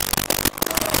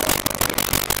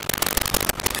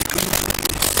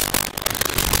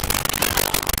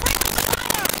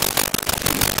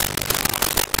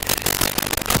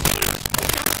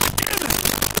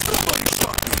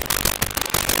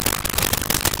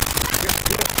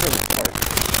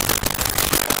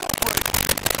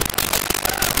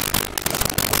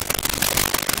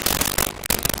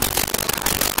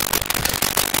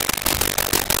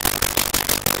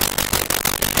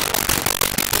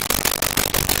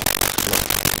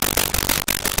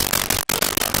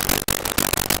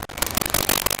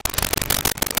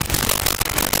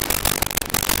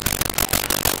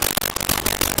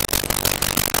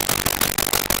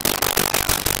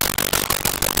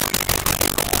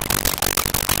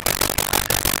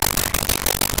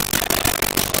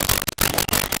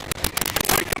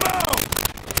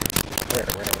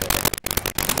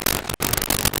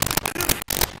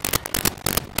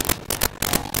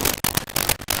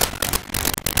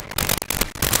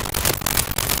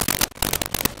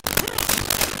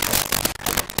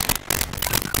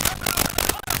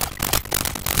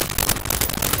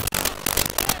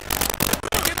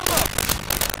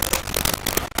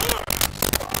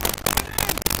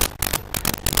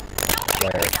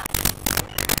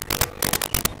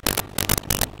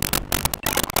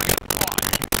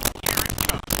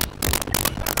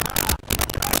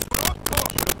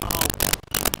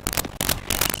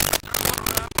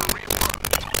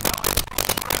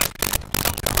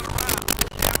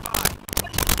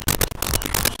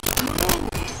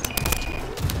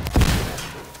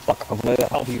 I'm gonna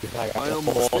help you. I got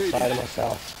the whole side of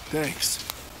myself. Thanks.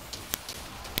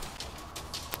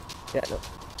 Yeah, no.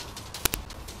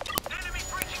 Enemy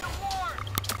breaching the ward!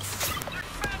 They're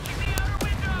smashing the outer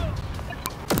window!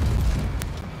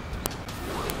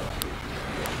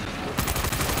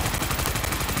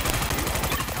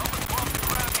 Help us block the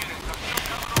ground units. I'm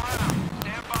still coming around.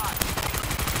 Stand by.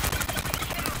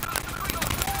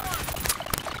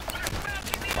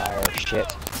 Fire shit.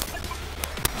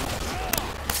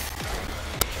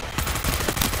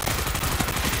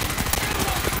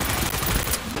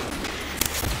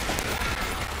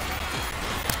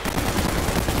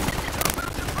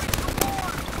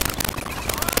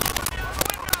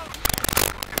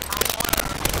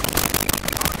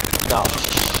 No.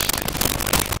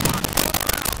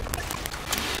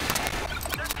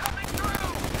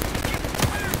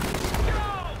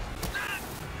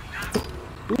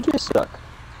 We just suck.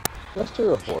 Let's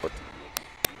do a fort. We're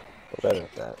better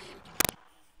at that.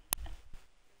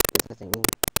 Is that thing?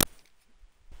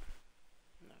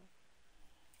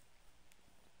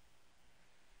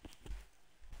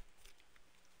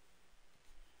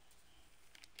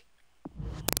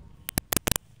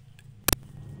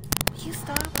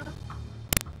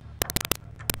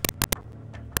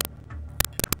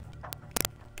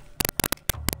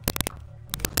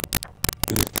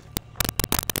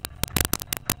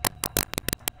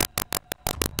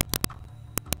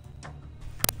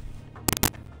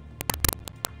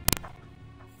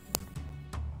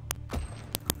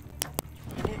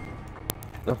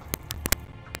 Oh.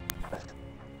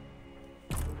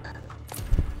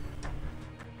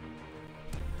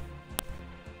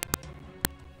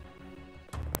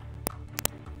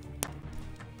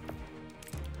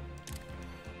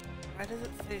 Why does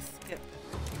it say skip?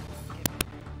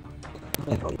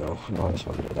 I don't know. I always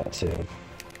wondered that too.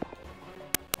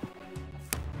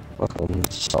 Welcome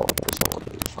to Sullivan's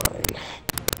Lane. Fine.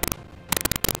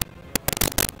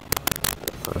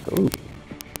 Ooh.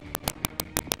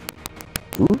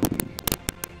 Ooh.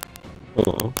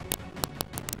 Oh.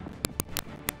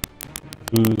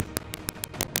 Hmm.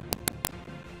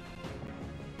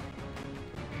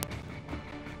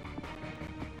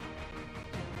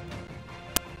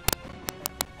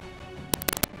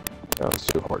 Oh, it's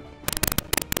too hard.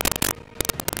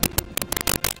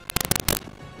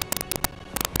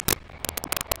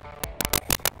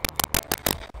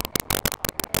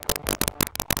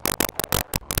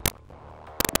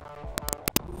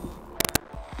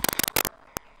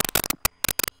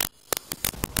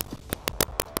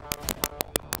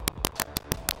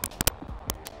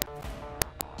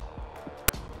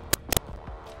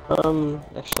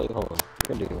 Actually, hold on.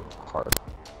 We're gonna do hard.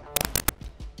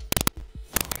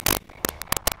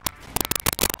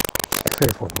 I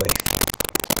cleared one way.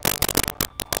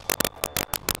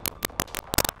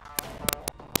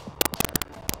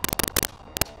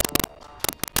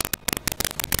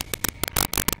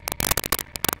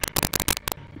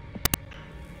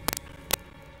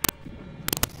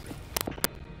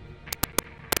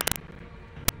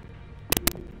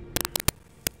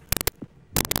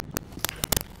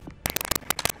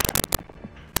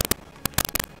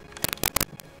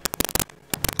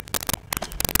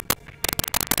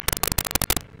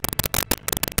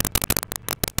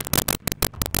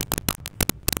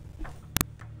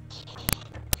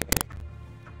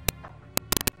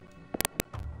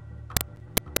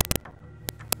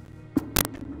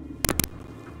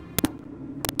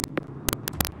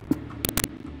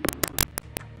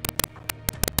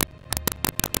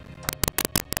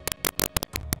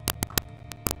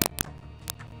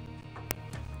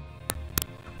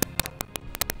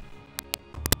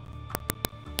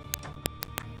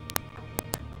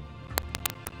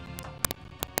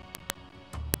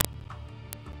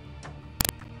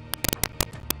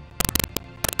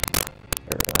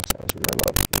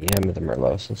 Yeah, I'm the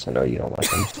Merlot, since I know you don't like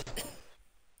them.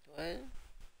 What?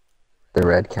 The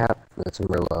red cap, that's a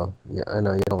Merlot. Yeah, I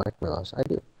know you don't like Merlots. I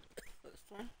do. This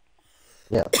one?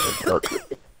 Yeah, they're dark.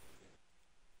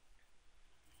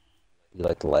 You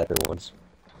like the lighter ones?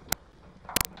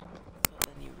 So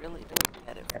then you really don't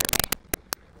get it for me.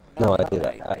 No, I Not did. that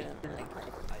I didn't like it.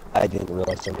 I didn't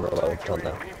realize they were Merlot until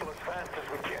now.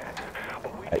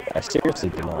 I seriously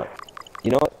did not. You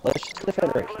know what? Let's just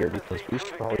defend right here because we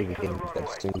should probably be getting to bed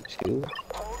soon too.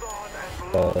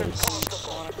 Because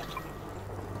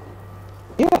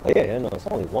yeah, no, it's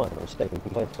only one. I'm staying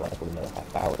complaints for like another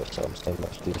half hour, so I'm saying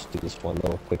let's just do this one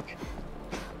little quick,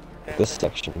 this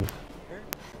section.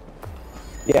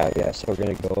 Yeah. So we're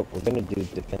gonna go up. We're gonna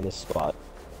defend this spot,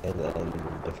 and then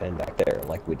defend back there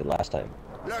like we did last time.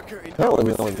 Apparently,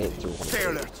 we only made it through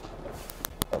one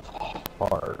of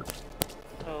hard.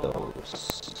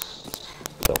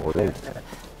 So we're gonna.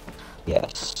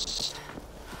 Yes.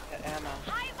 Get ammo.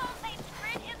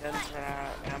 Guns run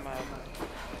out of ammo.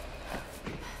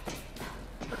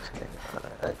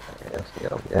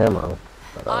 Okay, ammo.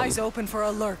 Eyes open for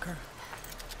a lurker.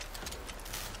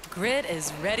 Grid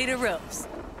is ready to roast.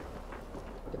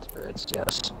 It's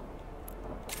yes.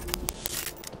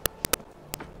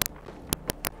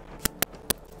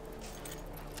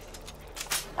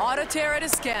 Auto turret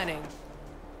is scanning.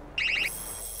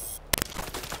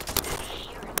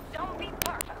 Don't be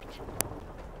perfect.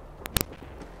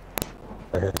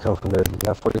 They're gonna come from there. You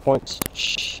got 40 points.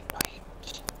 Shh.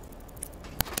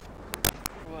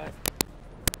 What?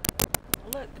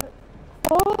 Look.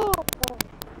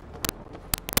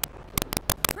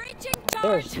 Breaching charge.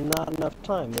 There's not enough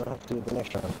time. We'll have to do the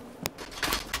next round.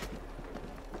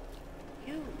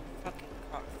 You fucking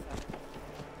cocksucker.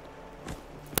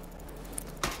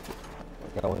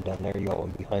 We got one down there. You got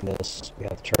one behind us. We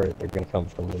have the turret. They're gonna come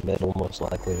from the middle, most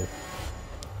likely.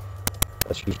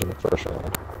 That's usually the first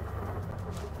round.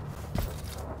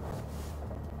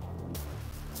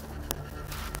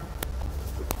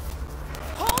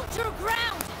 Hold your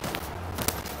ground.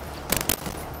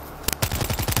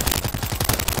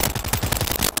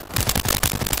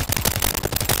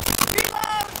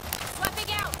 Reload.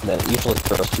 Swapping out. And then it usually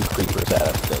throws two creepers at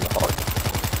us in the heart.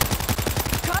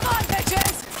 Come on,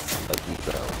 bitches. Like you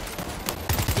know.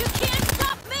 You can't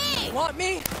stop me. Want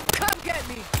me? Come get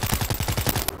me.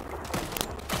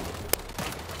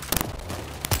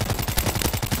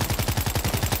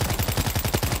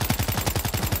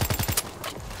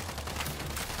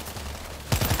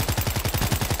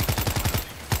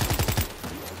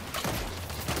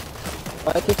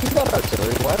 Like, if you got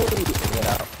artillery, why don't you get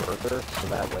out further so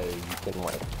that way you can,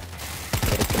 like,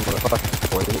 make the motherfuckers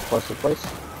poison close to place?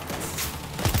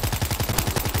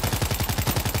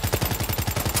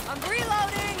 I'm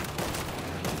reloading!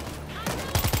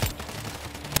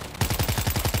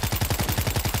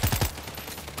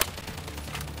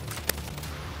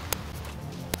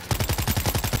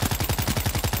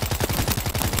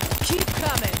 Keep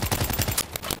coming!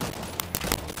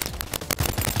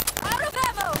 Out of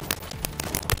ammo!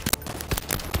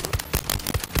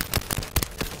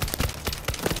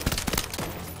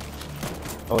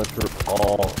 I went through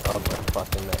all of my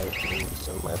fucking magazines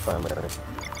in my primary.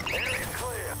 Area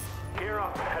clear. Gear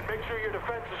up and make sure your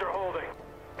defenses are holding.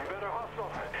 You better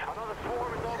hustle. Another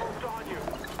swarm is almost on you.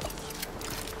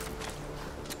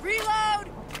 Reload!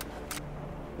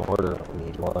 Mortar, we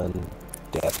need one.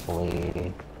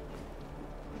 Definitely.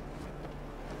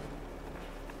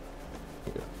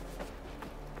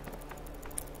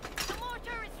 The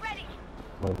mortar is ready.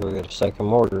 I'm gonna go get a second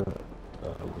mortar.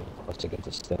 Once I get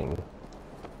this thing.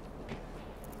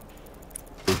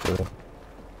 Rigor.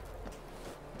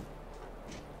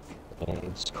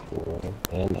 It's cool.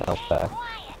 And Outback.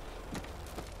 Quiet.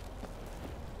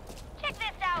 Check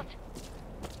this out.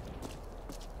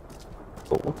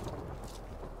 Cool.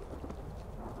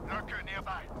 Lurker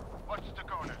nearby. Watch the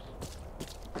corners.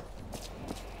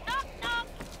 Knock, knock.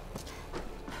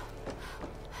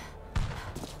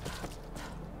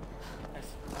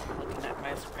 I'm looking at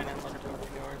my screen and looking at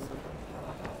yours.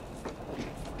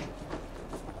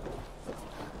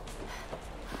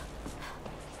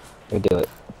 I do it.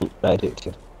 I do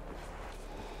too.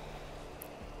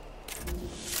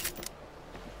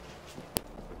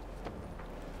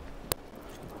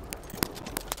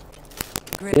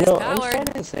 Grid You is know, I'm powered.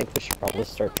 starting to think we should probably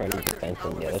start trying to defend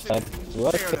from the other side. We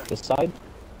want to pick this side,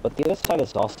 but the other side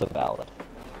is also valid.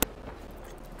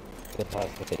 It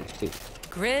has the thing too.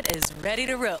 Grid is ready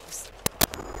to roast.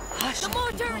 Hush. The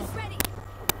mortar is ready.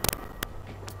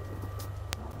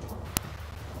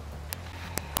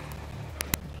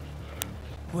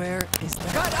 Where is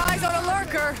that? Got eyes on a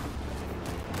lurker!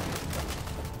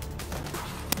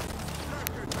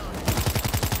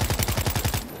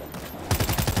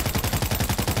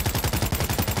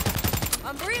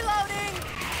 I'm reloading!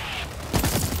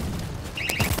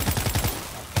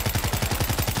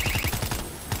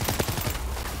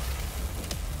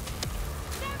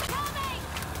 They're coming.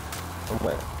 From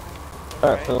where?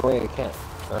 Alright, from where you can.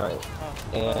 Alright.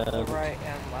 Oh, And- the right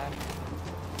and left.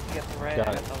 You get the right Got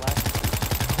and it. the left.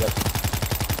 Yep.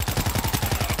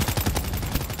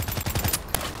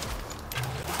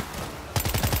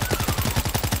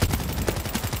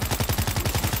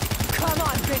 Come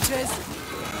on, bitches!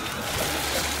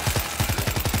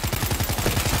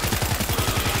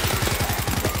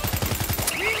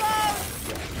 Reload!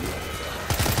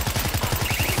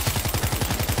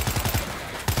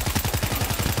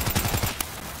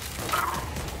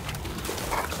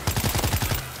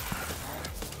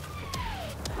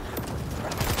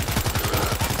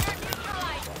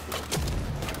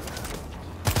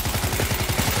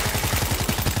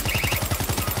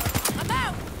 I'm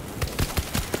out!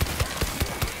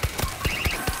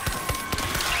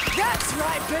 That's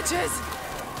right, bitches!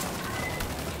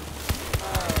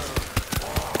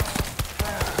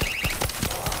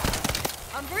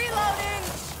 I'm reloading!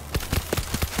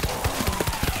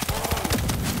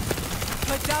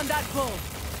 Put down that bull.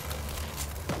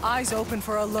 Eyes open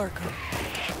for a lurker.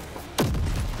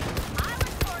 I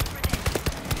was born for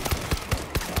this.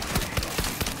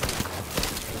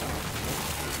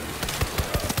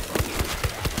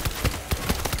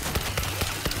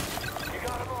 You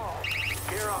got them all.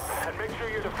 Gear up and make sure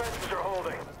your defenses are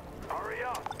holding. Hurry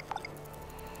up.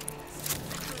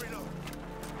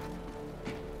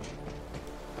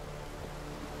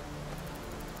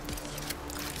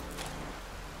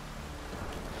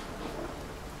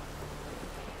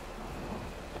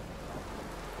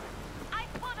 I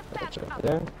spot a That's back right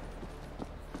there. lurker.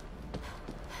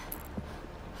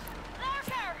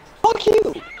 Fuck you!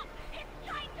 Help! It's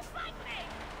trying to fight me.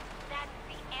 That's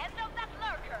the end of that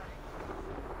lurker.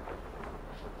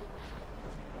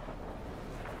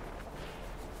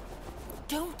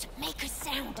 Don't make a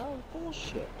sound. Oh,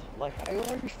 bullshit. Like, I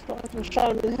already fucking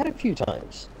shot him in the head a few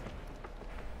times.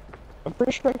 I'm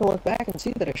pretty sure I can look back and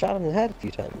see that I shot him in the head a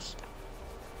few times.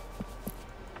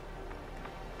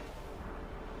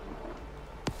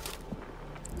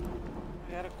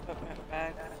 We got equipment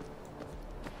back.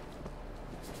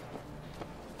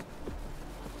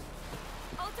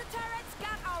 Auto turrets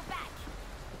got our back.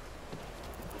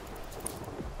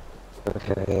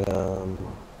 Okay, I'm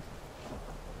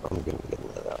gonna get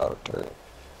another auto turret.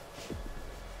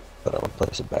 But I'm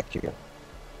place it back here.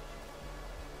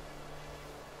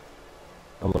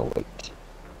 I'm gonna wait.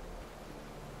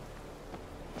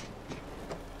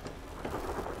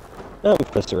 I'm gonna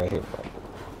press it right here.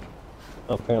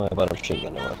 Oh, apparently I bought a machine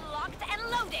gun now. Locked and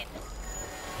loaded.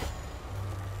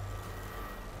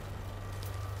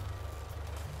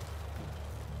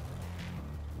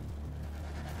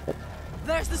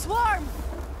 There's the swarm!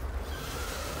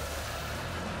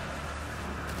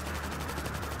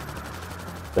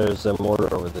 There's a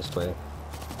mortar over this way.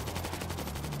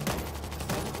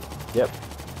 Yep.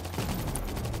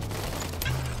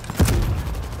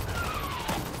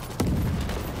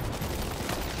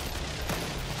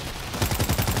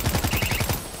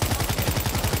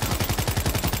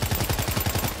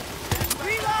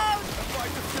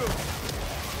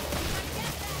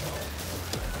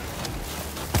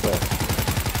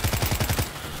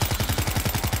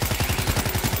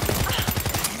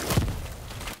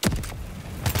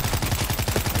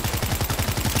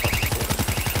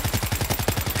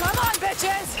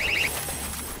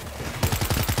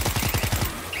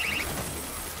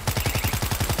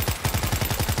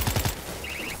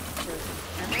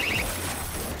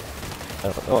 I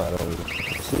don't know, I don't even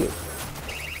see it.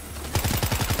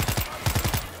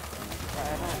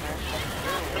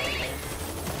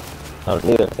 I don't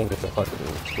either, I think it's a fucking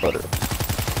exploder.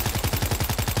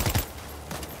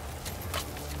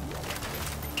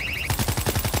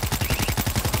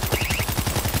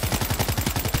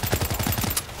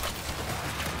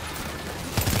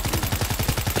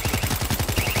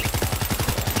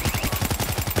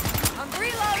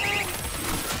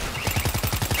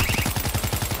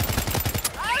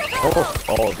 Almost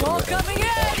all of them are coming in!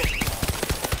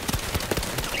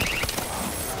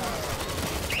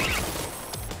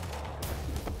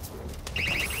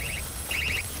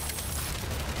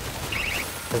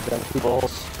 There's them two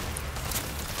balls.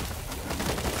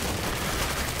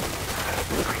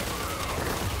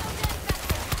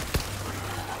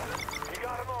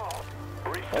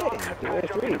 Hey,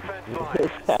 3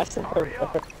 We're passing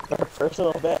our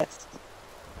personal best.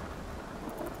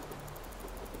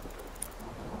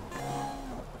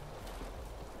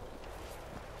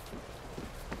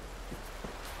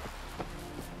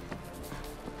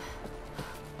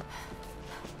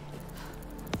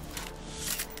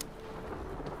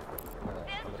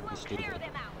 Clear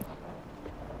them out.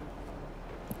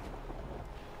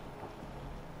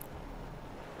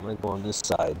 I'm gonna go on this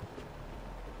side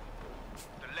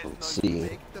and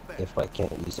see if I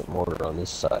can't use a mortar on this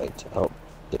side to help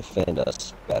defend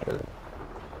us better.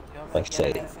 Like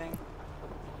say,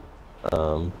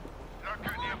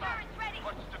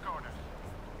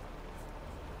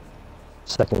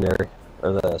 secondary,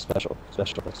 or the special, sorry,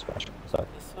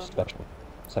 special,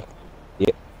 second,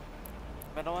 yep.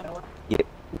 Middle one? Yep,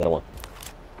 that one.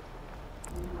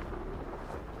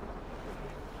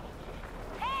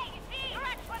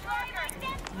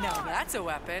 No, that's a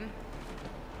weapon.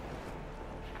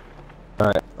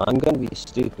 Alright, I'm gonna be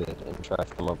stupid and try to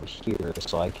come over here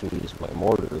so I can use my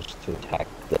mortars to attack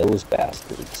those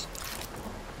bastards.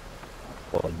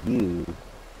 While you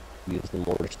use the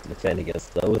mortars to defend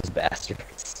against those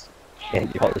bastards.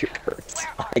 And all your turrets.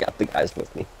 I got the guys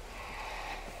with me.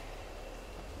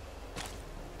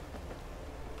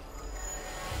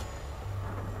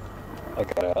 I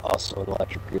got also an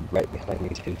electric grid right behind me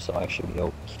too, so I should be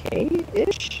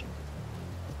okay-ish.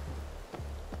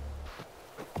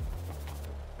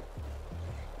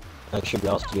 I should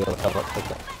also be able to have a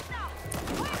pickup.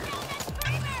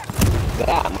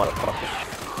 That motherfucker.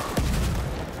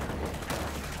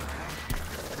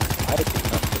 I did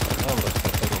not put that down, but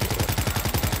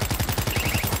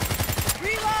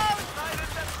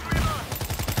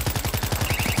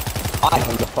I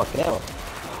have the fucking ammo.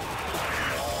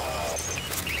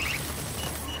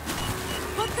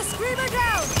 Put the screamer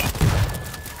down!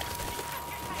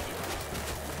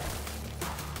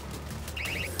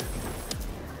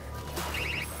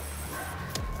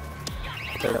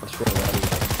 Take out the screen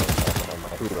on my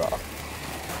hoorah.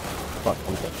 Fuck,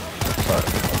 I'm good. Sorry.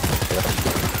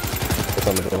 It's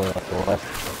on the door off the left.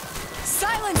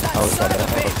 Silence that son of a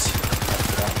bitch!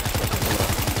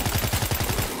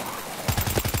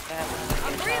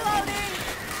 I'm reloading!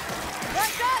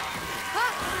 Like that!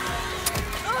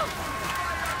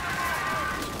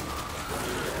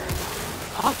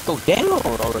 Ah, go down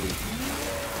already!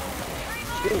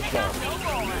 Screen's down.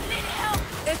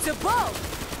 It's a boat!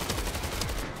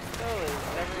 So is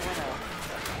everyone else.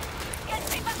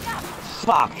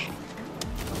 Fuck!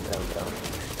 Down.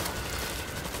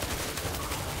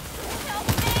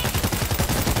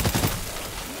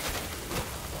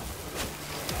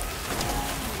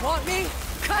 Want me?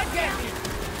 Cut get me!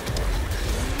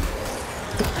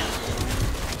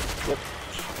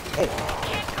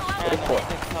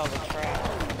 Call the trap.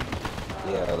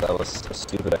 Yeah, that was a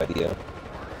stupid idea.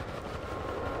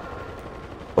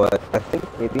 But I think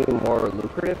maybe more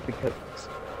lucrative because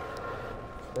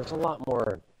there's a lot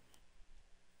more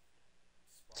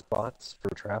spots for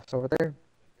traps over there.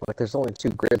 Like, there's only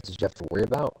 2 grids that you have to worry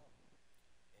about.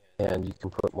 And you can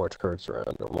put more turrets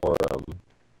around, or more,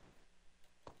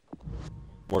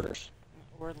 mortars.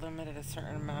 We're limited a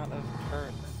certain amount of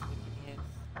turrets we can use.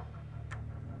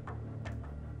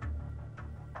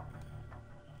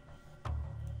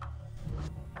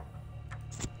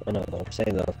 I know, what I'm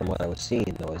saying, though, from what I was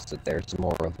seeing, though, is that there's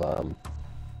more of,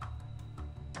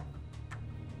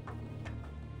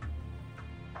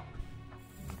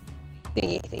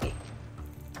 thingy.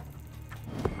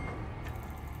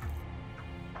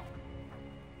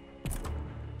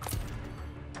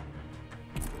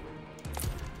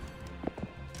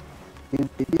 I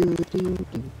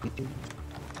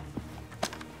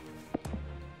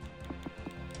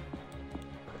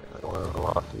don't want to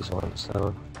unlock these ones,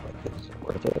 though. Like, is it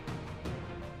worth it?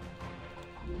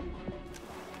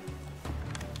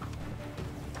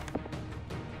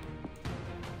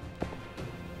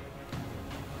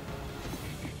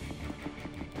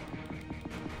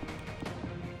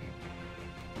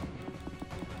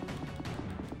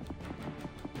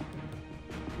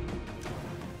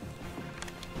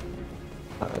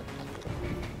 Are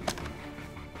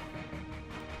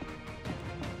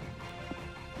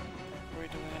we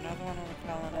doing another one or are we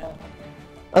calling it?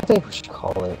 I think we should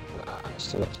call it. I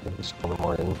still have to do this in the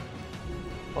morning.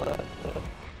 But,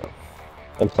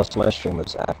 and plus, my stream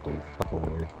was acting fucking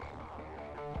weird.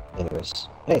 Anyways,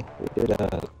 hey, we did,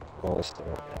 well, we still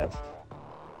don't have.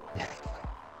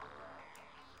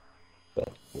 But,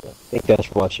 yeah, thank you guys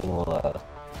for watching. We'll,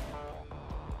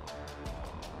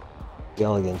 be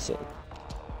all again soon.